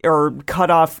or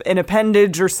cut off an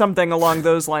appendage or something along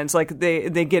those lines. Like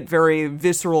they get very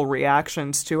visceral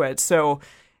reactions to it. So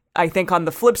I think on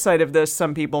the flip side of this,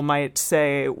 some people might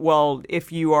say, well,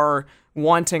 if you are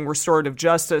wanting restorative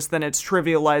justice, then it's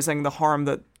trivializing the harm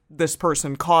that this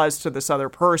person caused to this other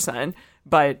person.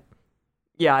 But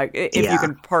yeah, if you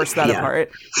can parse that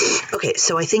apart. Okay,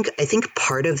 so I think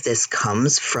part of this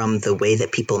comes from the way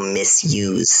that people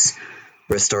misuse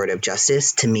restorative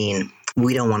justice to mean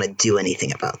we don't want to do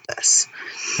anything about this,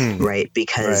 right?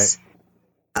 Because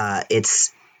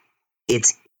it's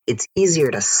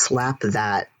easier to slap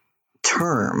that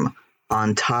term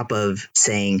on top of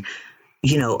saying,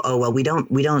 you know, oh, well, we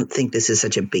don't think this is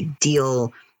such a big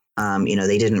deal. You know,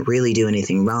 they didn't really do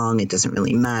anything wrong. It doesn't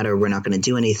really matter. We're not going to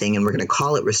do anything. And we're going to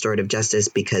call it restorative justice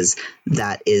because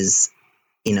that is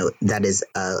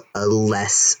a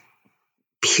less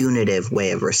punitive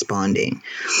way of responding.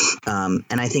 And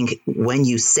I think when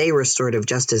you say restorative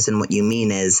justice and what you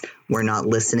mean is we're not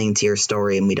listening to your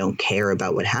story and we don't care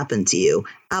about what happened to you,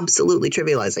 absolutely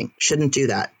trivializing. Shouldn't do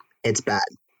that. It's bad.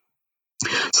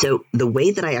 So the way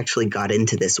that I actually got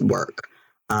into this work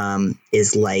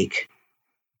is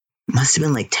must have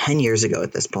been like 10 years ago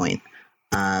at this point.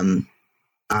 I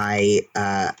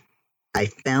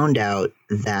found out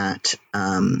that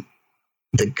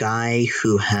the guy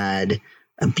who had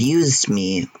abused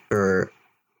me for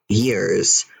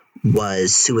years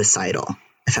was suicidal.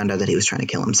 I found out that he was trying to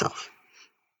kill himself,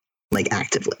 like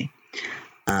actively.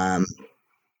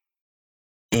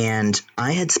 And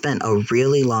I had spent a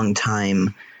really long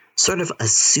time sort of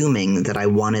assuming that I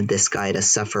wanted this guy to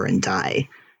suffer and die,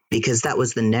 because that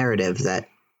was the narrative that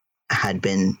had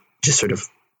been just sort of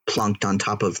plunked on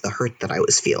top of the hurt that I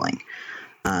was feeling.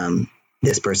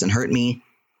 This person hurt me.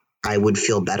 I would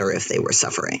feel better if they were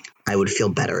suffering. I would feel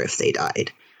better if they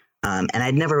died. And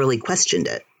I'd never really questioned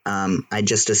it. I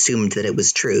just assumed that it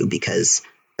was true because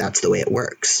that's the way it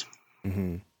works.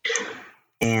 Mm-hmm.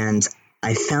 And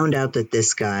I found out that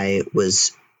this guy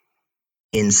was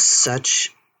in such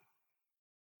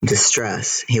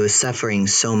distress. He was suffering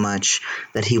so much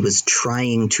that he was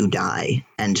trying to die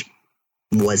and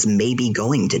was maybe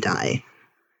going to die.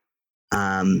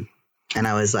 And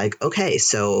I was like, okay,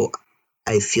 so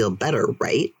I feel better,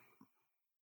 right?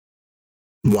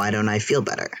 Why don't I feel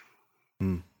better?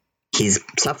 He's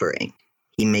suffering.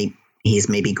 He's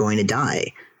maybe going to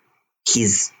die.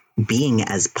 He's being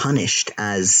as punished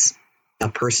as a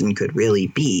person could really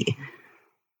be.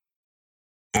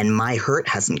 And my hurt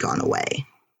hasn't gone away.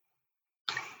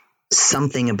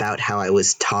 Something about how I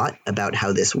was taught about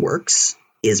how this works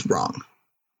is wrong.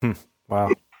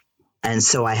 Wow. And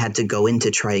so I had to go into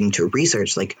trying to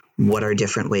research, like, what are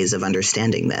different ways of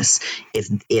understanding this?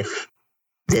 If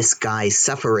this guy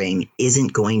suffering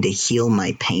isn't going to heal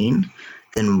my pain,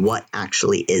 then what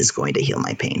actually is going to heal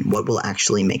my pain? What will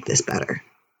actually make this better?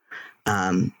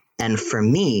 And for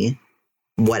me,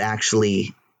 what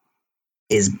actually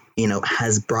is,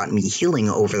 has brought me healing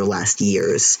over the last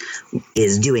years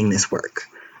is doing this work.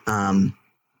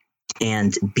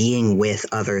 And being with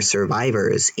other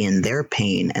survivors in their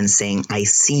pain and saying, I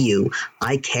see you,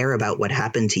 I care about what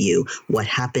happened to you. What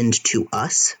happened to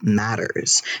us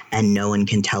matters, and no one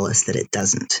can tell us that it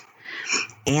doesn't.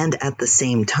 And at the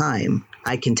same time,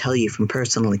 I can tell you from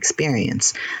personal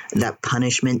experience that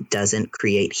punishment doesn't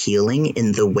create healing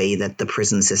in the way that the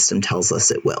prison system tells us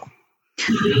it will.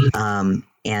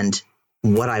 And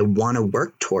what I want to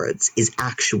work towards is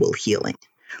actual healing.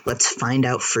 Let's find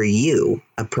out for you,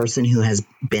 a person who has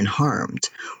been harmed,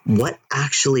 what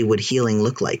actually would healing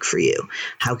look like for you?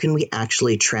 How can we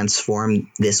actually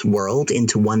transform this world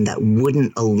into one that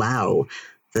wouldn't allow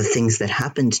the things that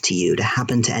happened to you to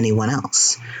happen to anyone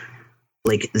else?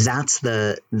 Like, that's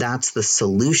the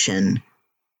solution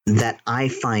that I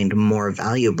find more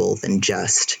valuable than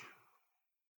just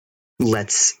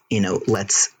let's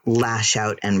lash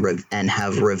out and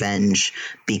have revenge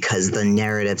because the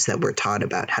narratives that we're taught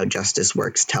about how justice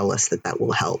works tell us that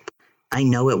will help. I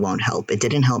know it won't help. It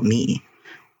didn't help me.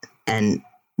 And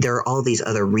there are all these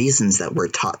other reasons that we're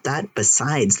taught that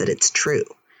besides that it's true.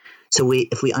 So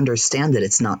if we understand that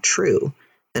it's not true,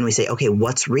 then we say, okay,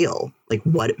 what's real? Like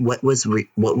what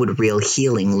would real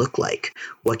healing look like?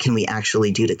 What can we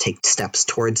actually do to take steps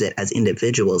towards it as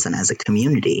individuals and as a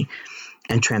community?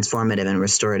 And transformative and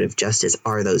restorative justice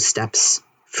are those steps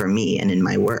for me and in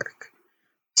my work.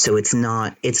 So it's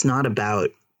not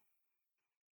about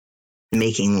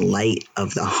making light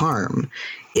of the harm.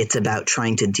 It's about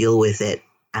trying to deal with it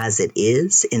as it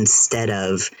is instead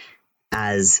of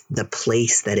as the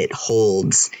place that it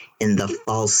holds in the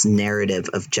false narrative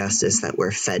of justice that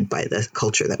we're fed by the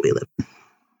culture that we live in.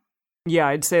 Yeah,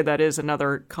 I'd say that is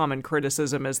another common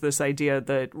criticism, is this idea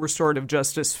that restorative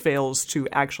justice fails to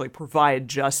actually provide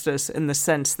justice in the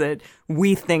sense that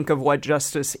we think of what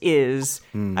justice is,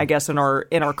 I guess, in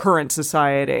our current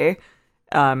society.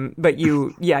 But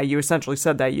you essentially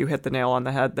said that. You hit the nail on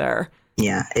the head there.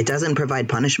 Yeah, it doesn't provide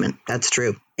punishment. That's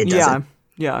true. It doesn't.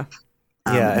 Yeah.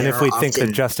 And if we think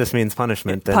that justice means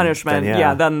punishment,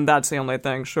 then then that's the only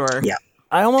thing. Sure. Yeah.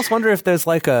 I almost wonder if there's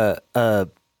like a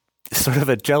sort of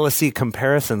a jealousy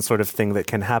comparison sort of thing that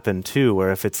can happen too,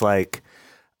 where if it's like,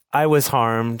 I was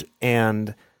harmed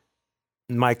and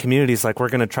my community's like, we're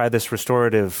going to try this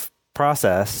restorative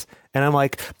process. And I'm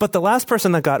like, but the last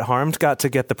person that got harmed got to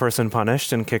get the person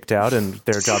punished and kicked out and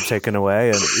their job taken away.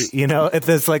 And, if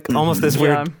there's like almost this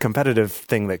weird competitive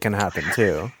thing that can happen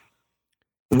too.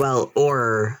 Well,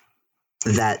 or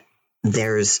that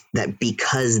there's that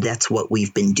because that's what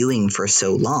we've been doing for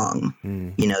so long,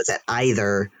 that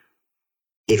either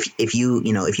if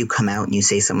you come out and you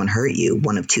say someone hurt you,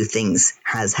 one of two things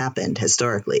has happened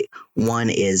historically. One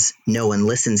is no one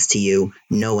listens to you,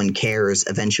 no one cares,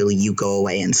 eventually you go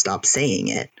away and stop saying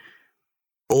it.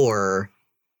 Or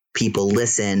people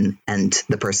listen and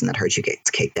the person that hurt you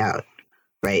gets kicked out,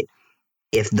 right?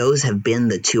 If those have been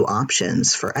the two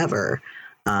options forever,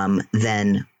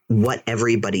 then what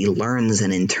everybody learns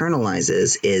and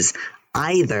internalizes is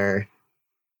either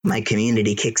my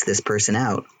community kicks this person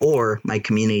out or my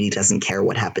community doesn't care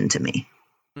what happened to me.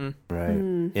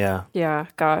 Right. Yeah. Yeah.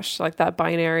 Gosh, like that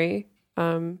binary.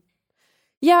 So,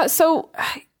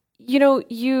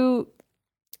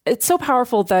 it's so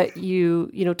powerful that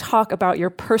you talk about your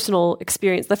personal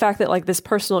experience, the fact that like this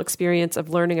personal experience of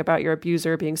learning about your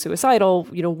abuser being suicidal,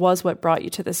 was what brought you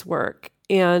to this work.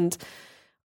 And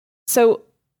so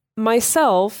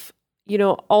myself,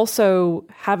 also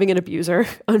having an abuser,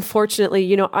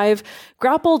 unfortunately, I've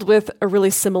grappled with a really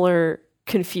similar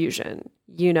confusion,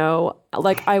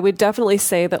 like I would definitely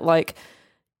say that like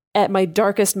at my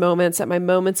darkest moments, at my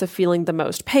moments of feeling the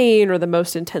most pain or the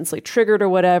most intensely triggered or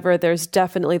whatever, there's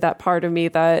definitely that part of me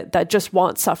that just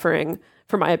wants suffering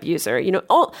for my abuser,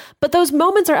 but those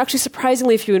moments are actually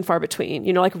surprisingly few and far between,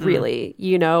 really,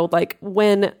 like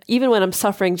even when I'm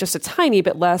suffering just a tiny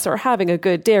bit less or having a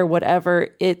good day or whatever,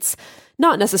 it's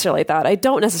not necessarily that. I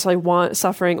don't necessarily want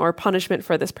suffering or punishment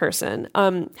for this person.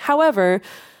 However,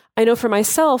 I know for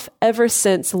myself, ever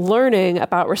since learning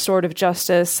about restorative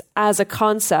justice as a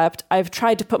concept, I've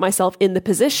tried to put myself in the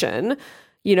position,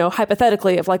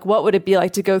 hypothetically, of like, what would it be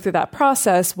like to go through that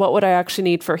process? What would I actually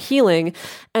need for healing?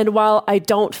 And while I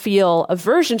don't feel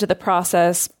aversion to the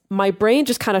process, my brain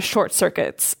just kind of short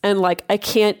circuits and like, I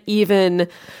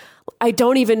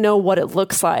don't even know what it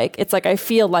looks like. It's like, I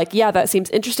feel like, yeah, that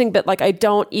seems interesting, but like, I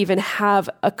don't even have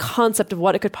a concept of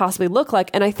what it could possibly look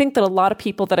like. And I think that a lot of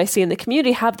people that I see in the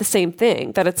community have the same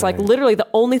thing, that it's like literally the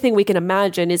only thing we can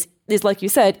imagine is like you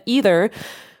said, either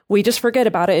we just forget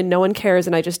about it and no one cares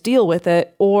and I just deal with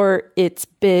it, or it's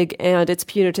big and it's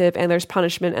punitive and there's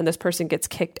punishment and this person gets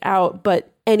kicked out.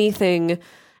 But anything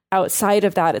outside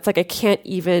of that, it's like I can't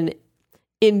even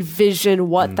envision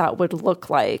what that would look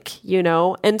like, you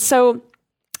know? And so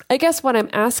I guess what I'm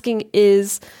asking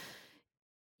is,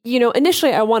 you know,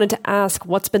 initially I wanted to ask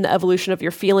what's been the evolution of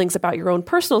your feelings about your own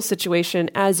personal situation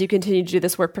as you continue to do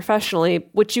this work professionally,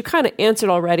 which you kind of answered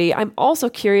already. I'm also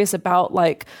curious about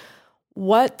like,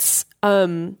 what's,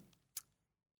 you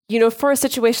know, for a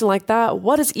situation like that,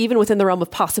 what is even within the realm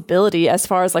of possibility as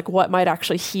far as like what might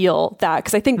actually heal that?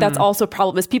 Because I think that's also a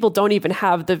problem is people don't even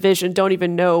have the vision, don't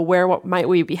even know what might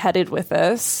we be headed with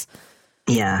this.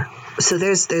 Yeah. So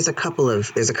there's a couple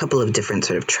of different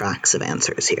sort of tracks of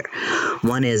answers here.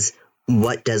 One is,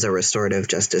 what does a restorative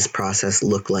justice process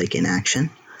look like in action?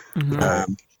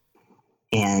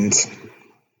 And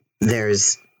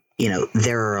there's, you know,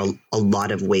 there are a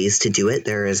lot of ways to do it.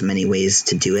 There are as many ways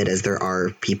to do it as there are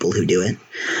people who do it.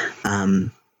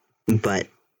 But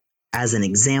as an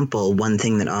example, one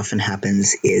thing that often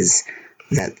happens is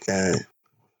that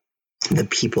the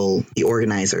people, the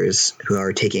organizers who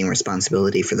are taking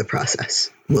responsibility for the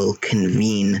process will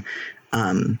convene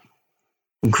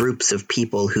groups of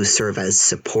people who serve as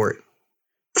support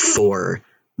for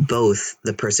both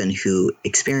the person who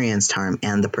experienced harm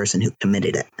and the person who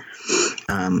committed it.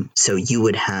 So you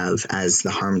would have, as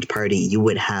the harmed party, you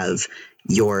would have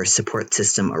your support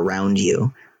system around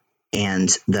you, and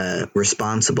the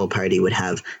responsible party would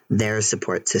have their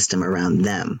support system around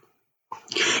them.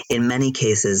 In many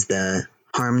cases, the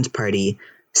harmed party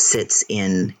sits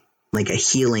in like a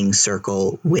healing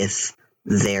circle with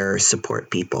their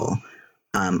support people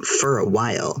for a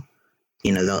while.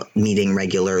 You know, they're meeting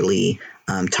regularly,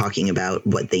 talking about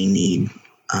what they need,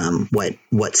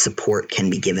 what support can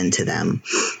be given to them,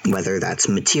 whether that's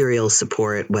material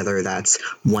support, whether that's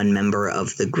one member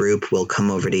of the group will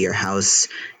come over to your house,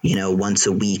 you know, once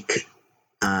a week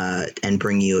and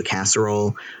bring you a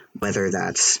casserole, whether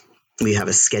that's we have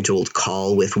a scheduled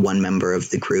call with one member of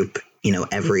the group, you know,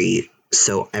 every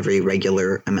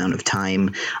regular amount of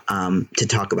time to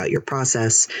talk about your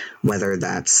process, whether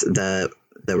that's the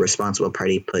responsible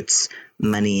party puts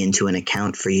money into an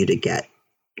account for you to get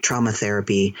trauma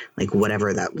therapy, like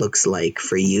whatever that looks like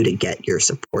for you to get your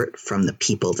support from the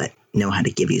people that know how to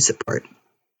give you support.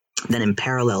 Then in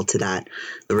parallel to that,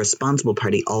 the responsible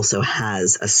party also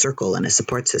has a circle and a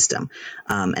support system,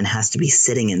 and has to be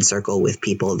sitting in circle with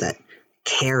people that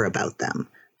care about them,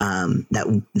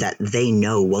 that they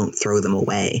know won't throw them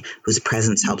away, whose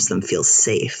presence helps them feel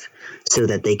safe, so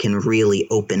that they can really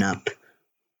open up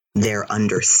their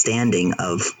understanding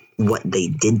of what they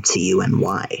did to you and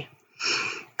why.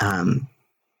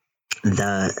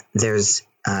 There's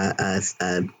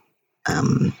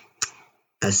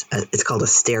it's called a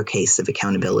staircase of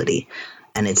accountability,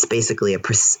 and it's basically a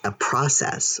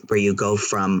process where you go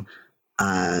from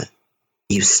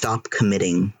you stop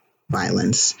committing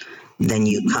violence, then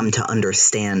you come to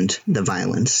understand the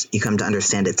violence, you come to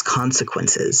understand its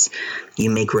consequences, you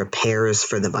make repairs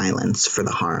for the violence, for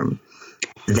the harm,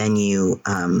 then you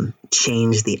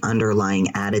change the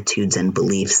underlying attitudes and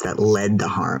beliefs that led to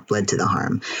the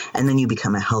harm, and then you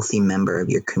become a healthy member of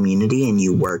your community and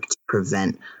you work to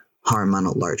prevent harm on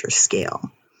a larger scale.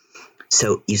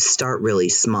 So you start really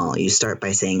small. You start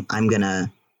by saying, I'm going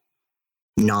to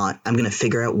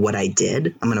figure out what I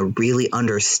did. I'm going to really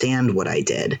understand what I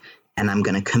did, and I'm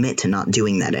going to commit to not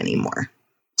doing that anymore.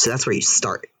 So that's where you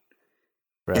start.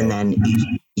 Right. And then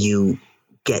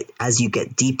as you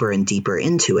get deeper and deeper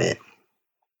into it,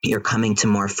 you're coming to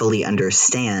more fully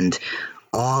understand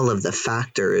all of the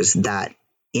factors that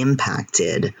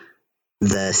impacted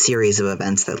the series of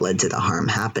events that led to the harm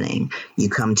happening. You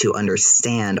come to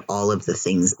understand all of the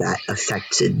things that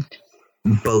affected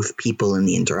both people in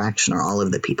the interaction, or all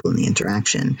of the people in the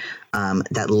interaction,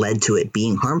 that led to it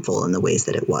being harmful in the ways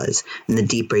that it was. And the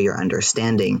deeper your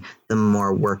understanding, the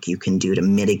more work you can do to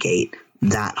mitigate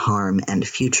that harm and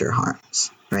future harms,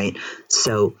 right?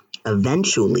 So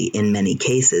eventually, in many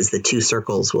cases, the two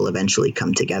circles will eventually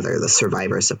come together, the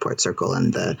survivor support circle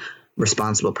and the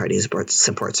responsible party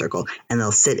support circle, and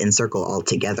they'll sit in circle all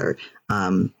together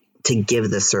to give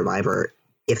the survivor,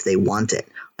 if they want it,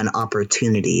 an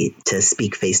opportunity to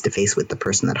speak face to face with the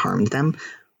person that harmed them,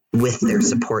 with their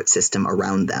support system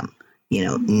around them, you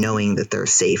know, knowing that they're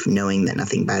safe, knowing that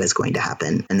nothing bad is going to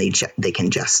happen, and they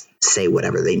can just say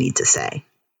whatever they need to say.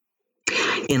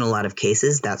 In a lot of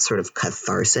cases, that sort of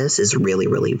catharsis is really,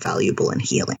 really valuable and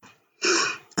healing.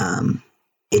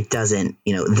 It doesn't,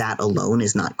 you know, that alone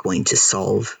is not going to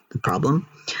solve the problem.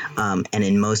 And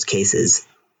in most cases,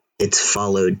 it's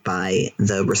followed by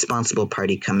the responsible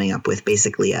party coming up with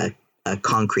basically a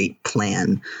concrete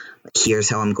plan. Here's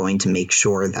how I'm going to make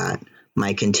sure that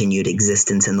my continued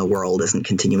existence in the world isn't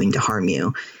continuing to harm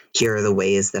you. Here are the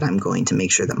ways that I'm going to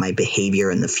make sure that my behavior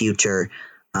in the future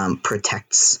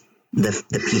protects the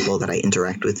people that I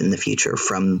interact with in the future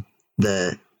from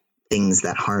the things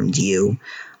that harmed you.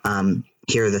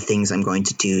 Here are the things I'm going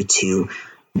to do to,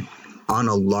 on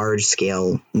a large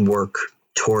scale, work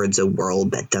towards a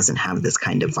world that doesn't have this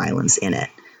kind of violence in it.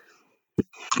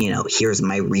 Here's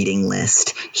my reading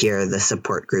list. Here are the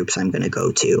support groups I'm going to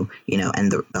go to,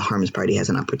 and the harms party has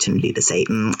an opportunity to say,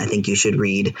 I think you should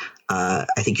read, I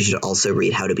think you should also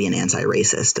read How to Be an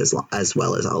Anti-Racist as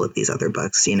well as all of these other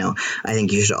books. I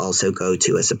think you should also go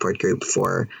to a support group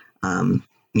for,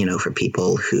 for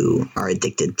people who are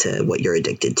addicted to what you're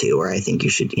addicted to, or I think you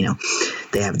should,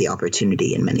 they have the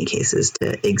opportunity in many cases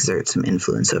to exert some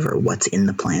influence over what's in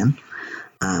the plan.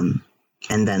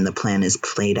 And then the plan is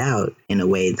played out in a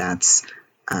way that's,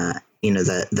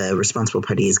 the responsible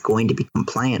party is going to be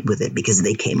compliant with it because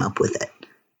they came up with it,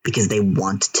 because they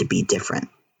want to be different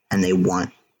and they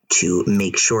want to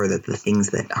make sure that the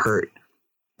things that hurt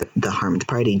the harmed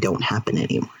party don't happen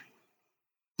anymore.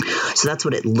 So that's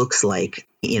what it looks like,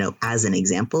 as an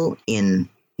example in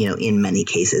many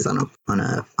cases on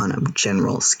a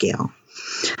general scale.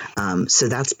 So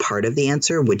that's part of the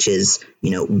answer, which is,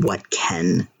 what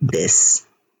can this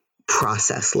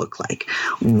process look like?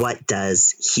 What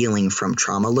does healing from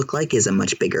trauma look like is a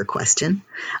much bigger question.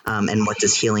 And what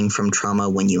does healing from trauma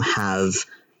when you have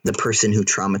the person who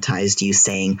traumatized you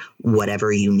saying,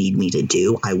 whatever you need me to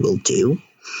do, I will do.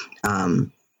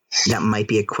 That might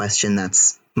be a question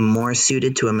that's more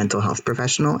suited to a mental health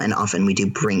professional, and often we do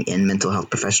bring in mental health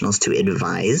professionals to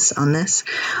advise on this.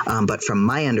 But from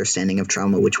my understanding of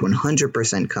trauma, which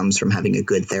 100% comes from having a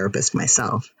good therapist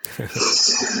myself,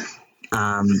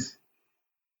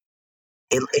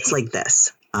 it's like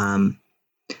this.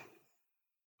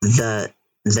 The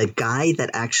guy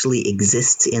that actually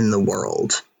exists in the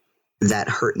world that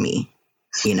hurt me,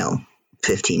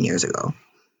 15 years ago,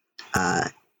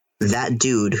 that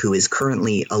dude who is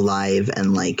currently alive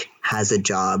and has a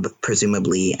job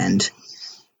presumably and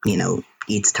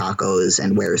eats tacos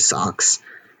and wears socks,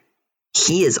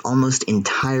 he is almost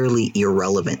entirely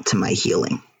irrelevant to my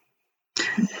healing.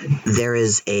 There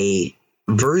is a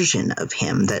version of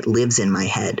him that lives in my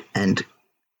head and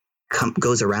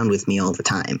goes around with me all the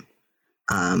time,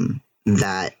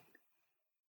 that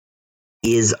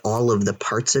is all of the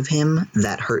parts of him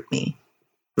that hurt me,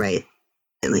 right?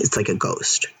 It's like a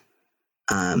ghost.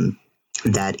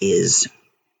 That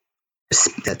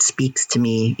speaks to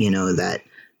me, that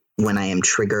when I am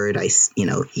triggered, it's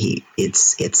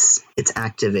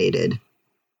activated.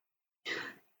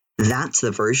 That's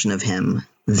the version of him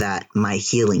that my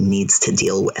healing needs to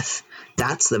deal with.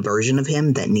 That's the version of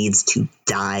him that needs to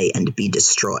die and be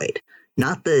destroyed.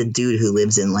 Not the dude who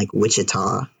lives in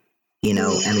Wichita,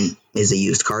 and is a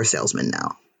used car salesman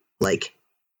now.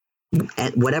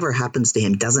 And whatever happens to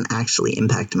him doesn't actually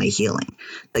impact my healing.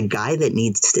 The guy that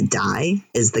needs to die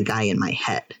is the guy in my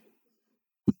head.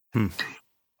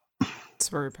 It's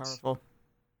very powerful.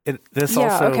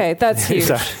 Okay, that's huge.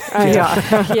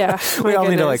 Yeah. We all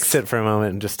need to sit for a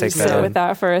moment and just take that in. Sit with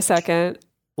that for a second.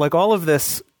 All of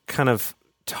this kind of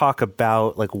talk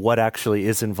about what actually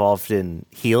is involved in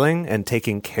healing and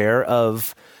taking care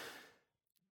of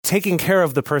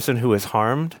the person who is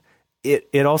harmed.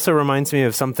 It also reminds me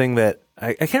of something that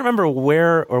I can't remember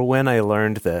where or when I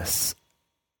learned this.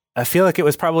 I feel like it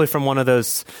was probably from one of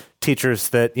those teachers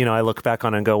that, I look back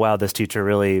on and go, wow, this teacher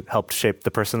really helped shape the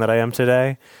person that I am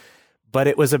today. But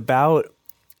it was about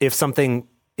if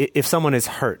someone is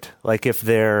hurt, if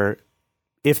they're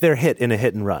hit in a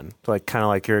hit and run, kind of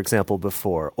like your example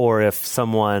before, or if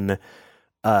someone,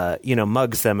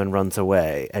 mugs them and runs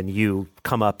away and you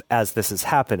come up as this is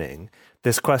happening,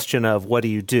 this question of what do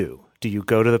you do? Do you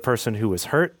go to the person who was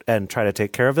hurt and try to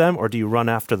take care of them, or do you run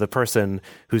after the person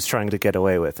who's trying to get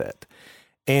away with it?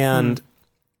 And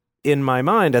in my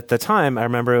mind at the time, I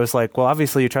remember it was well,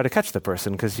 obviously you try to catch the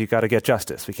person because you got to get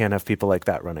justice. We can't have people like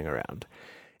that running around.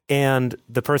 And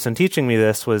the person teaching me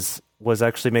this was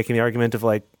actually making the argument of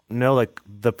no,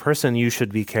 the person you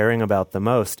should be caring about the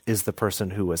most is the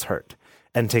person who was hurt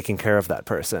and taking care of that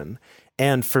person.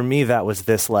 And for me, that was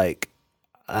this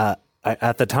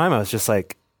at the time I was just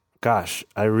gosh,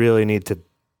 I really need to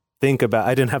think about,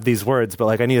 I didn't have these words,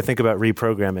 but I need to think about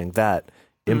reprogramming that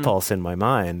impulse in my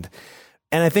mind.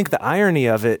 And I think the irony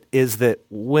of it is that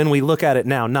when we look at it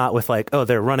now, not with oh,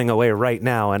 they're running away right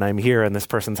now and I'm here and this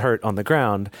person's hurt on the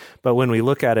ground, but when we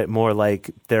look at it more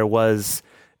there was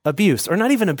abuse, or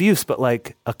not even abuse, but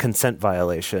like a consent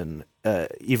violation,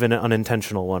 even an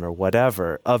unintentional one or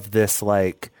whatever, of this,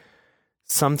 like,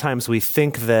 sometimes we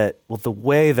think that, well, the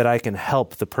way that I can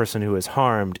help the person who is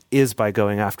harmed is by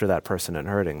going after that person and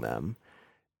hurting them,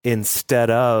 instead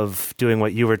of doing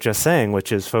what you were just saying,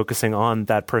 which is focusing on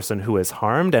that person who is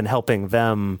harmed and helping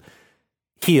them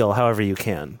heal however you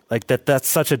can. Like that's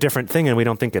such a different thing, and we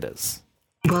don't think it is.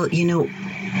 Well, you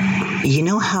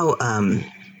know how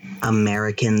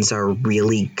Americans are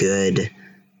really good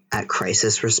at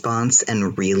crisis response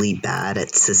and really bad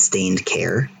at sustained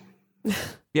care?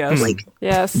 Yes. Like,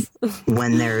 Yes.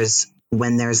 when there's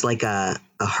like a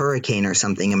hurricane or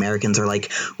something, Americans are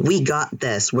like, we got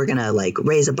this. We're going to like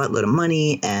raise a buttload of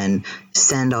money and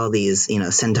send all these,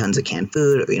 send tons of canned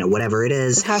food, or, whatever it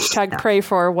is. Hashtag pray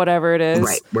for whatever it is.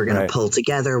 Right. We're going to pull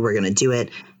together. We're going to do it.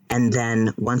 And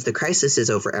then once the crisis is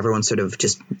over, everyone sort of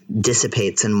just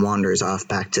dissipates and wanders off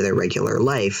back to their regular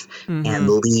life and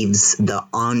leaves the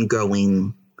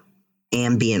ongoing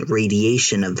ambient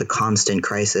radiation of the constant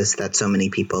crisis that so many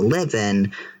people live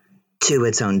in to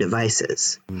its own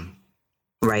devices.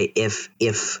 Right? If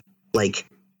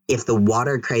the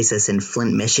water crisis in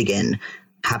Flint, Michigan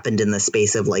happened in the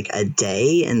space of like a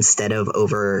day instead of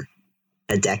over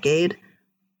a decade,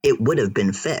 it would have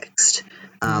been fixed.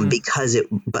 Because it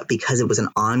was an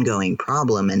ongoing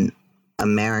problem, and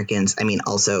Americans, I mean,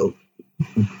 also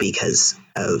because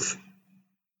of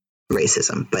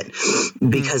racism, but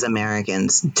because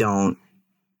Americans don't,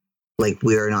 like,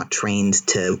 we are not trained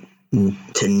to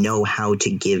know how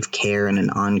to give care in an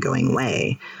ongoing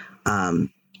way. And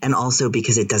also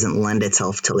because it doesn't lend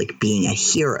itself to like being a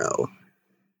hero.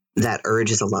 That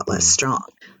urge is a lot less strong.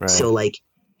 Right. So like,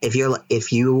 if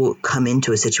you come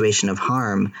into a situation of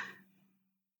harm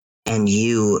and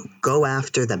you go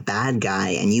after the bad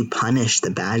guy and you punish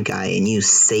the bad guy and you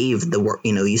save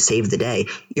you save the day,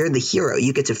 you're the hero.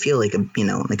 You get to feel like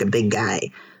a big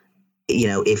guy.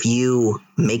 If you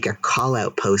make a call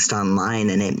out post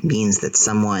online and it means that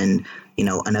someone,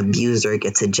 an abuser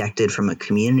gets ejected from a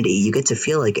community, you get to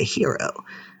feel like a hero.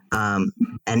 And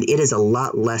it is a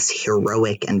lot less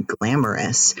heroic and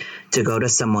glamorous to go to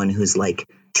someone who's like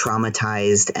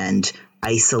traumatized and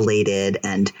isolated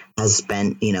and has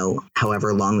spent,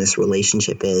 however long this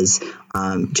relationship is,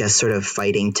 just sort of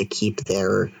fighting to keep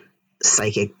their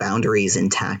psychic boundaries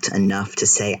intact enough to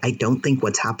say, I don't think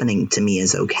what's happening to me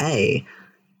is okay,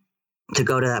 to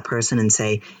go to that person and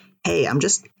say, hey, I'm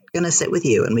just going to sit with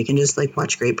you and we can just like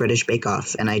watch Great British Bake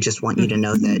Off. And I just want you to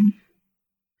know that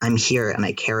I'm here and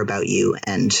I care about you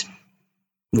and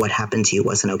what happened to you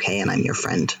wasn't okay and I'm your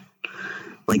friend.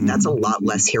 Like, that's a lot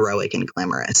less heroic and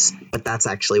glamorous, but that's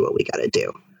actually what we got to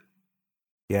do.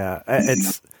 Yeah.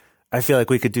 I feel like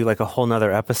we could do like a whole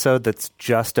nother episode that's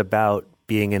just about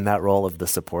being in that role of the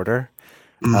supporter.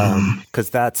 Cause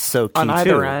that's so key on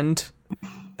either end.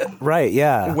 Right.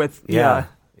 Yeah.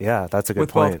 Yeah, that's a good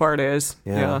with point. Both parties.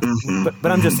 Yeah.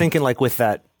 But I'm just thinking like with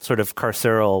that sort of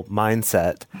carceral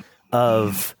mindset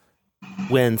of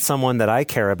when someone that I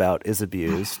care about is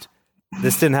abused,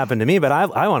 this didn't happen to me, but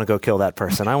I want to go kill that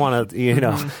person. I want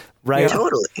to, right? Yeah,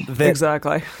 totally.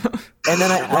 Exactly. And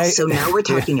then so now we're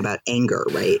talking about anger,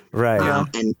 right? Right.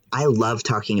 And I love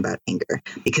talking about anger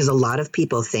because a lot of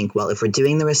people think, well, if we're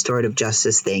doing the restorative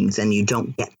justice things, then you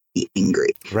don't get to be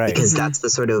angry. Right. Because that's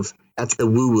the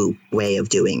woo-woo way of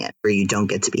doing it, where you don't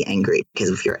get to be angry. Because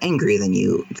if you're angry,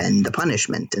 then the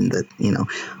punishment and the,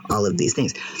 all of these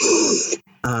things.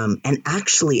 And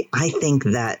actually, I think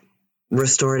that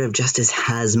restorative justice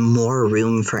has more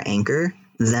room for anger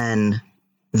than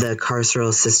the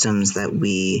carceral systems that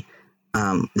we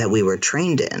were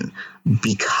trained in,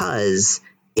 because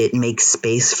it makes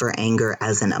space for anger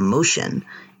as an emotion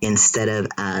instead of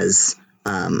as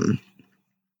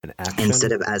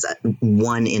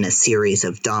one in a series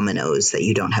of dominoes that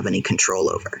you don't have any control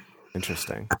over.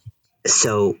 Interesting.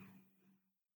 So,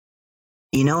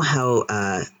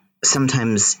 how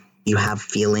sometimes you have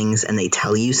feelings and they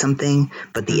tell you something,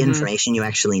 but the information you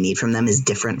actually need from them is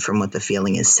different from what the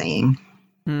feeling is saying.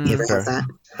 You ever have that?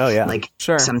 Oh yeah. Like,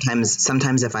 sure.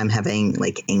 Sometimes if I'm having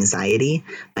like anxiety,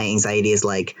 my anxiety is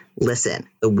like, listen,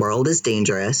 the world is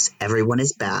dangerous. Everyone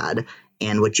is bad.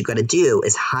 And what you got to do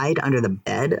is hide under the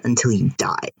bed until you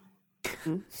die.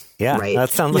 Yeah. Right? That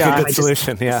sounds like a good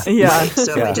solution. Yeah. Yeah.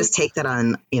 So if I just take that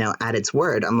on, at its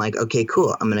word, I'm like, okay,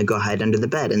 cool. I'm going to go hide under the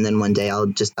bed. And then one day I'll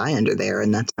just die under there.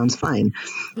 And that sounds fine.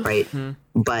 Right.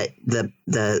 But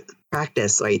the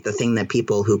practice, right, the thing that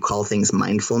people who call things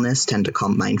mindfulness tend to call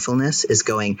mindfulness is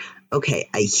going, okay,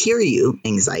 I hear you,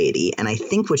 anxiety. And I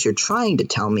think what you're trying to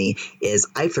tell me is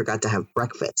I forgot to have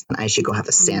breakfast and I should go have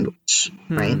a sandwich.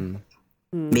 Right.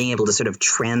 being able to sort of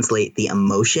translate the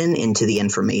emotion into the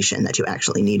information that you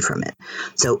actually need from it.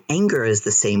 So anger is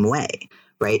the same way,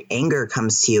 right? Anger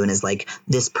comes to you and is like,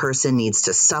 this person needs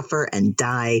to suffer and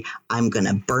die. I'm going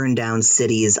to burn down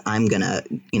cities. I'm going to,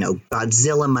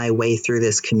 Godzilla my way through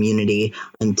this community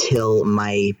until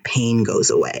my pain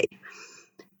goes away.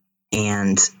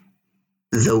 And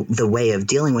the way of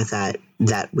dealing with that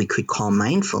we could call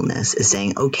mindfulness is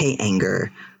saying, okay,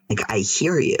 anger, like, I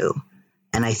hear you.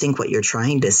 And I think what you're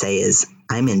trying to say is,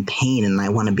 I'm in pain and I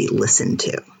want to be listened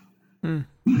to.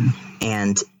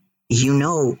 And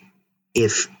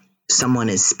if someone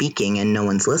is speaking and no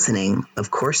one's listening, of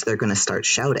course they're going to start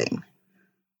shouting,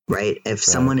 right? If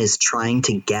someone is trying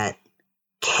to get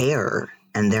care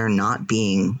and they're not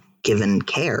being given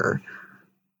care,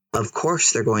 of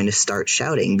course they're going to start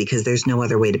shouting because there's no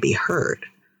other way to be heard.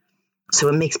 So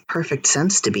it makes perfect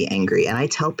sense to be angry. And I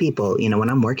tell people, when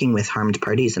I'm working with harmed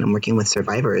parties and I'm working with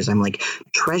survivors, I'm like,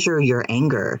 treasure your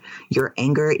anger. Your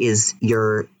anger is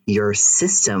your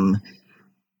system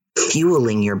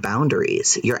fueling your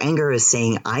boundaries. Your anger is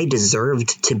saying, I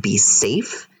deserved to be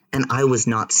safe and I was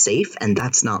not safe, and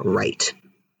that's not right.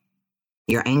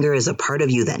 Your anger is a part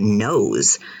of you that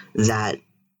knows that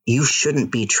you shouldn't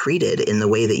be treated in the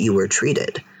way that you were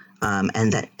treated.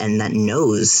 And that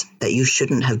knows that you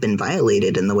shouldn't have been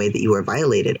violated in the way that you were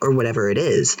violated, or whatever it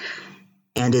is,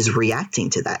 and is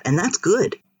reacting to that. And that's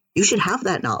good. You should have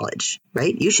that knowledge,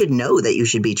 right? You should know that you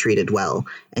should be treated well,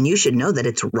 and you should know that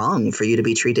it's wrong for you to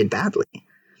be treated badly.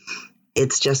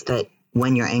 It's just that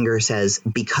when your anger says,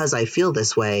 because I feel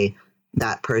this way,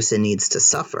 that person needs to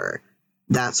suffer,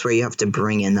 that's where you have to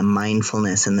bring in the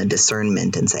mindfulness and the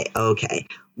discernment and say, okay,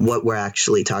 what we're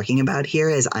actually talking about here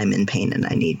is I'm in pain and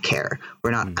I need care.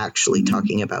 We're not actually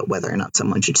talking about whether or not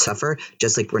someone should suffer,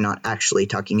 just like we're not actually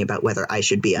talking about whether I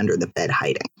should be under the bed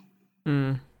hiding.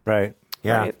 Right.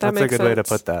 Yeah, Right, that's a good way to sense.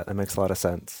 put that. That makes a lot of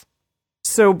sense.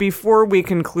 So before we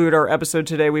conclude our episode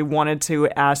today, we wanted to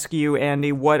ask you,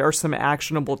 Andy, what are some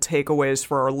actionable takeaways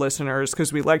for our listeners?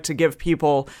 Because we like to give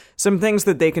people some things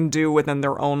that they can do within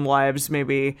their own lives,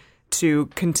 maybe to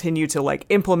continue to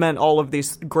implement all of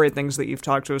these great things that you've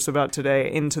talked to us about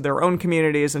today into their own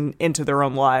communities and into their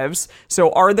own lives.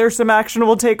 So are there some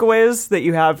actionable takeaways that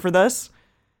you have for this?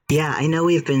 Yeah, I know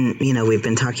we've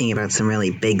been talking about some really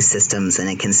big systems, and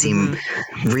it can seem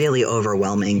really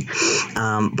overwhelming.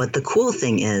 But the cool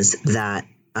thing is that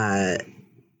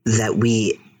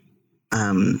we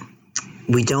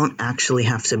don't actually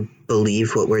have to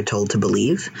believe what we're told to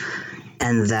believe,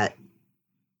 and that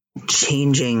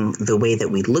changing the way that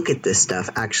we look at this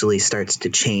stuff actually starts to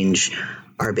change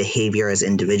our behavior as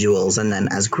individuals, and then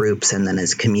as groups, and then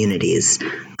as communities.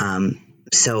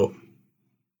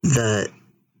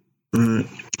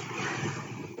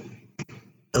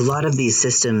 A lot of these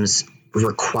systems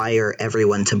require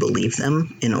everyone to believe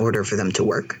them in order for them to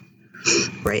work,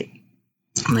 right?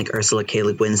 Like Ursula K.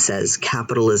 Le Guin says,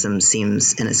 capitalism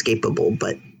seems inescapable,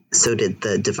 but so did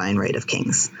the divine right of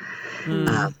kings.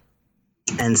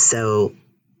 And so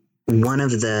one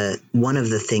of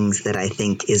the things that I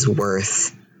think is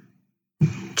worth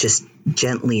just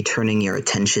gently turning your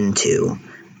attention to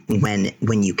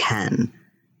when you can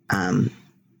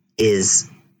is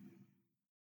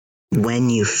when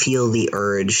you feel the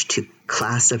urge to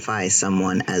classify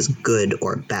someone as good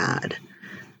or bad,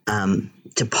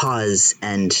 to pause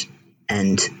and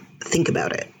think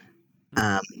about it,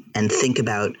 and think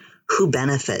about who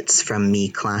benefits from me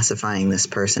classifying this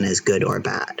person as good or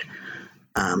bad.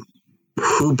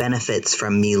 Who benefits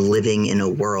from me living in a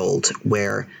world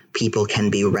where people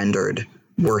can be rendered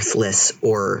worthless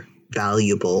or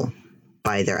valuable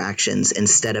by their actions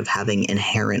instead of having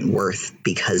inherent worth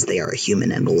because they are a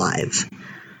human and alive?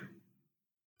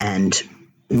 And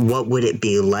what would it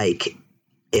be like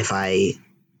if I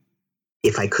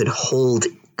could hold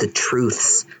the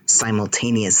truths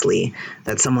simultaneously,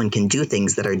 that someone can do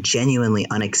things that are genuinely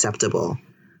unacceptable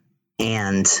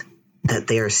and that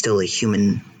they are still a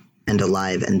human and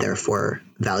alive and therefore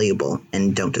valuable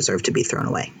and don't deserve to be thrown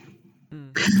away?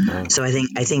 So I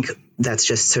think that's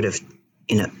just sort of,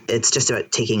 it's just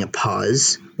about taking a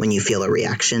pause when you feel a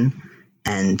reaction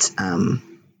and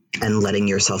letting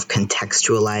yourself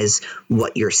contextualize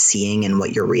what you're seeing and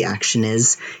what your reaction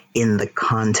is in the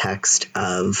context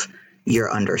of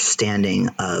your understanding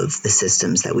of the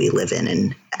systems that we live in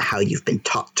and how you've been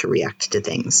taught to react to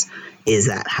things. Is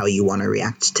that how you want to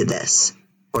react to this?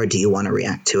 Or do you want to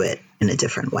react to it in a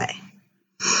different way?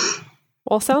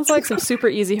 Well, sounds like some super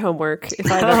easy homework if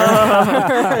I've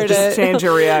ever heard Just it. change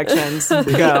your reactions.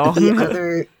 Go.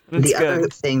 The other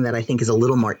thing that I think is a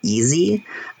little more easy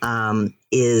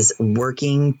is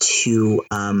working to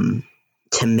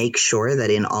to make sure that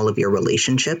in all of your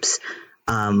relationships,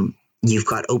 you've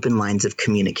got open lines of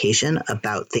communication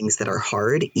about things that are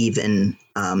hard, even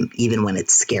when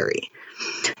it's scary.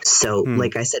 So,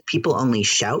 like I said, people only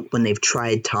shout when they've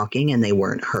tried talking and they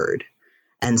weren't heard.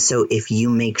 And so if you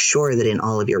make sure that in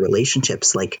all of your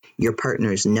relationships, like your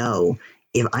partners know,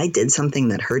 if I did something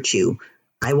that hurt you,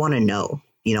 I want to know.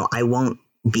 I won't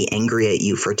be angry at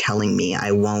you for telling me.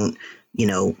 I won't,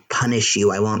 punish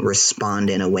you. I won't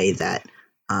respond in a way that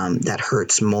that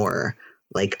hurts more.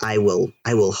 Like I will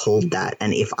hold that.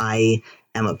 And if I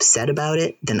am upset about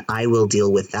it, then I will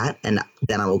deal with that. And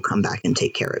then I will come back and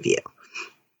take care of you.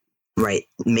 Right.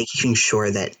 Making sure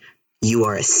that you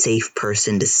are a safe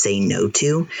person to say no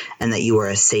to, and that you are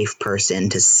a safe person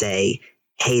to say,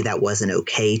 hey, that wasn't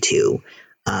okay to,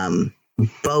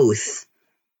 both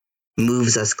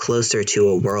moves us closer to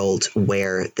a world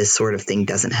where this sort of thing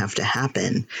doesn't have to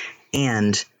happen,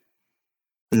 and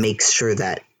makes sure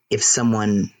that if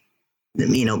someone,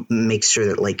 makes sure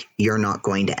that like you're not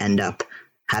going to end up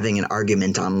having an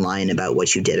argument online about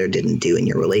what you did or didn't do in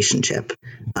your relationship,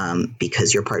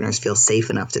 because your partners feel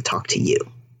safe enough to talk to you.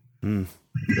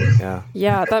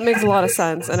 Yeah, that makes a lot of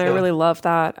sense. And I really love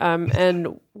that.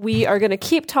 And we are going to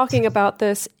keep talking about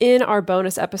this in our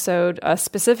bonus episode,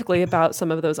 specifically about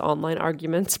some of those online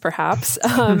arguments, perhaps,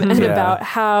 and about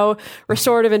how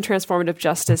restorative and transformative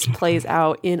justice plays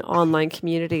out in online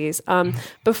communities.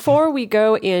 Before we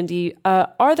go, Andy,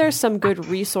 are there some good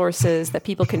resources that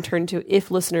people can turn to if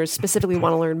listeners specifically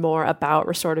want to learn more about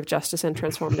restorative justice and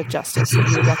transformative justice that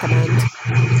you would recommend?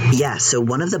 Yeah, so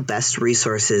one of the best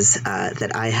resources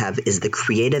that I have is the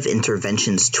Creative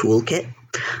Interventions Toolkit.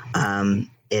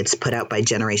 It's put out by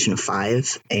Generation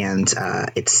 5, and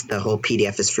it's the whole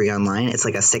PDF is free online. It's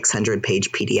like a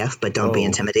 600-page PDF, but don't be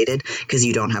intimidated because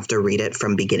you don't have to read it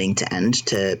from beginning to end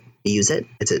to use it.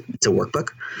 It's a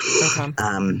workbook.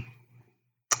 Okay.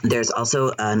 There's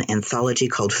also an anthology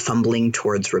called Fumbling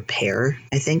Towards Repair,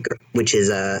 I think, which is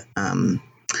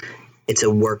it's a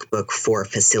workbook for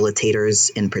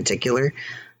facilitators in particular.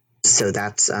 So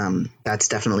that's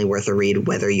definitely worth a read,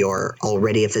 whether you're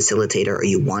already a facilitator or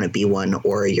you want to be one,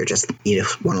 or you just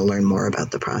want to learn more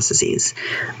about the processes.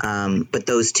 But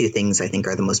those two things I think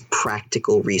are the most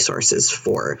practical resources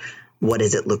for what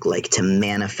does it look like to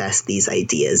manifest these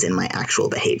ideas in my actual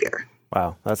behavior.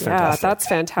 Wow, that's fantastic. Yeah, that's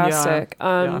fantastic.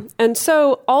 And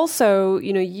so also,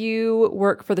 you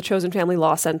work for the Chosen Family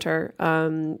Law Center.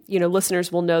 Listeners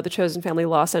will know the Chosen Family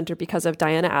Law Center because of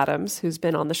Diana Adams, who's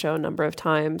been on the show a number of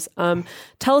times.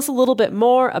 Tell us a little bit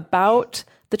more about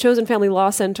the Chosen Family Law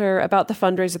Center, about the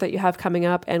fundraiser that you have coming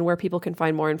up, and where people can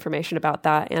find more information about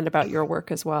that and about your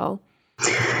work as well.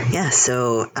 Yeah,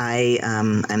 so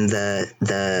I'm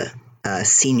the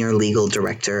senior legal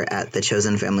director at the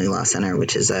Chosen Family Law Center,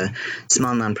 which is a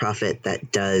small nonprofit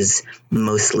that does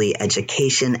mostly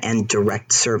education and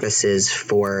direct services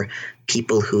for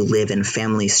people who live in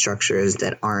family structures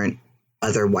that aren't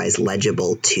otherwise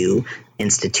legible to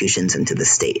institutions and to the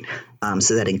state.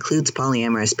 So that includes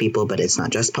polyamorous people, but it's not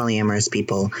just polyamorous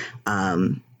people.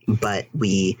 But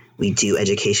we do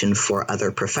education for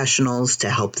other professionals to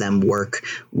help them work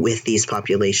with these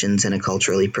populations in a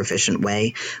culturally proficient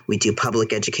way. We do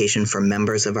public education for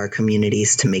members of our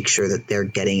communities to make sure that they're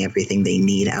getting everything they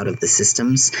need out of the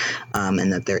systems,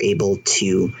 and that they're able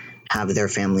to have their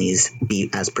families be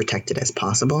as protected as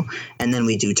possible. And then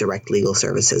we do direct legal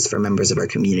services for members of our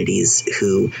communities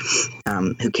who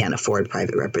can't afford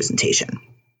private representation.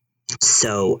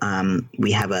 So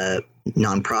we have a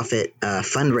nonprofit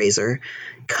fundraiser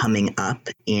coming up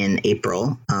in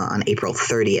April, on April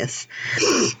 30th,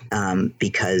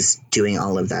 because doing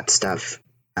all of that stuff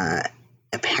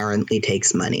apparently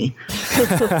takes money.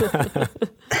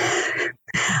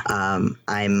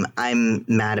 I'm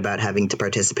mad about having to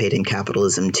participate in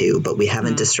capitalism too, but we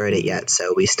haven't destroyed it yet,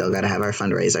 so we still got to have our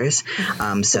fundraisers.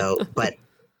 But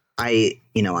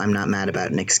I'm not mad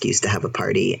about an excuse to have a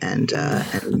party and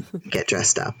get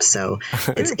dressed up. So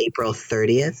it's April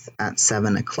 30th at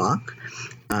 7:00.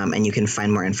 And you can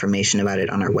find more information about it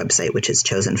on our website, which is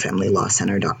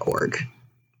chosenfamilylawcenter.org.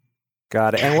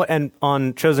 Got it. And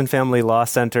on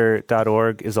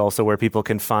chosenfamilylawcenter.org is also where people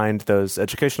can find those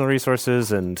educational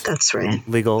resources and that's right,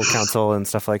 legal counsel and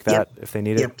stuff like that if they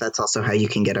need it. Yep, that's also how you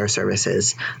can get our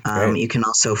services. You can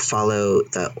also follow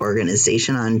the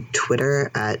organization on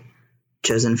Twitter at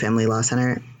Chosen Family Law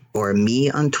Center, or me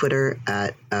on Twitter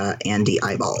at Andy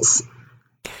Eyeballs.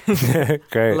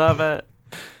 Great. Love it.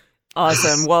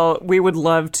 Awesome. Well, we would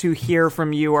love to hear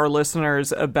from you, our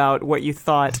listeners, about what you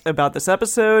thought about this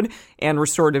episode and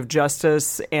restorative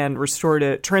justice and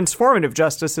transformative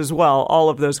justice as well. All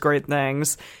of those great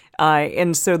things.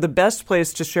 And so the best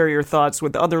place to share your thoughts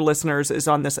with other listeners is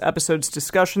on this episode's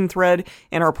discussion thread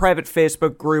in our private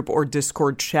Facebook group or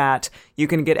Discord chat. You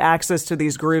can get access to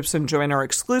these groups and join our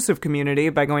exclusive community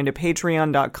by going to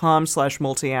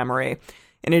patreon.com/multiamory.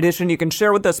 In addition, you can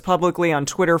share with us publicly on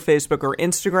Twitter, Facebook, or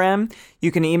Instagram.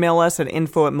 You can email us at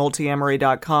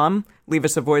info@multiamory.com. Leave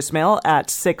us a voicemail at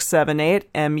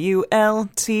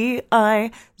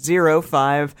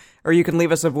 678-MULTI-05, or you can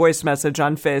leave us a voice message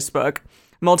on Facebook.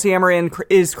 Multiamory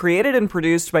is created and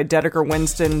produced by Dedeker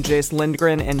Winston, Jace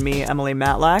Lindgren, and me, Emily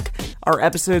Matlack. Our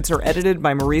episodes are edited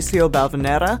by Mauricio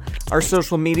Balvanera. Our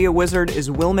social media wizard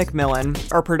is Will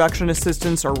McMillan. Our production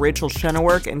assistants are Rachel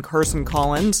Shennewerk and Carson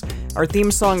Collins. Our theme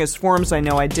song is Forms I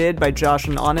Know I Did by Josh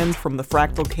and Anand from the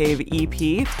Fractal Cave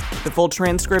EP. The full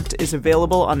transcript is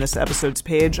available on this episode's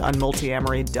page on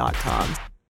multiamory.com.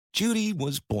 Judy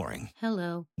was boring.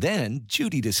 Hello. Then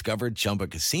Judy discovered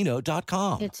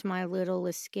ChumbaCasino.com. It's my little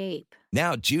escape.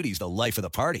 Now Judy's the life of the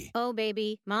party. Oh,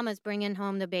 baby, mama's bringing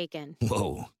home the bacon.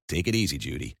 Whoa, take it easy,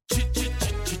 Judy.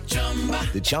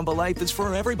 The Chumba life is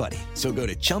for everybody. So go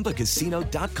to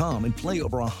ChumbaCasino.com and play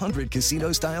over 100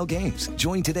 casino-style games.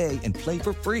 Join today and play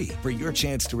for free for your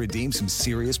chance to redeem some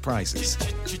serious prizes.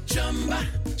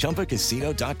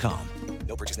 ChumbaCasino.com.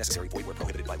 No purchase necessary. Void where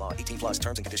prohibited by law. 18+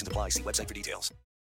 terms and conditions apply. See website for details.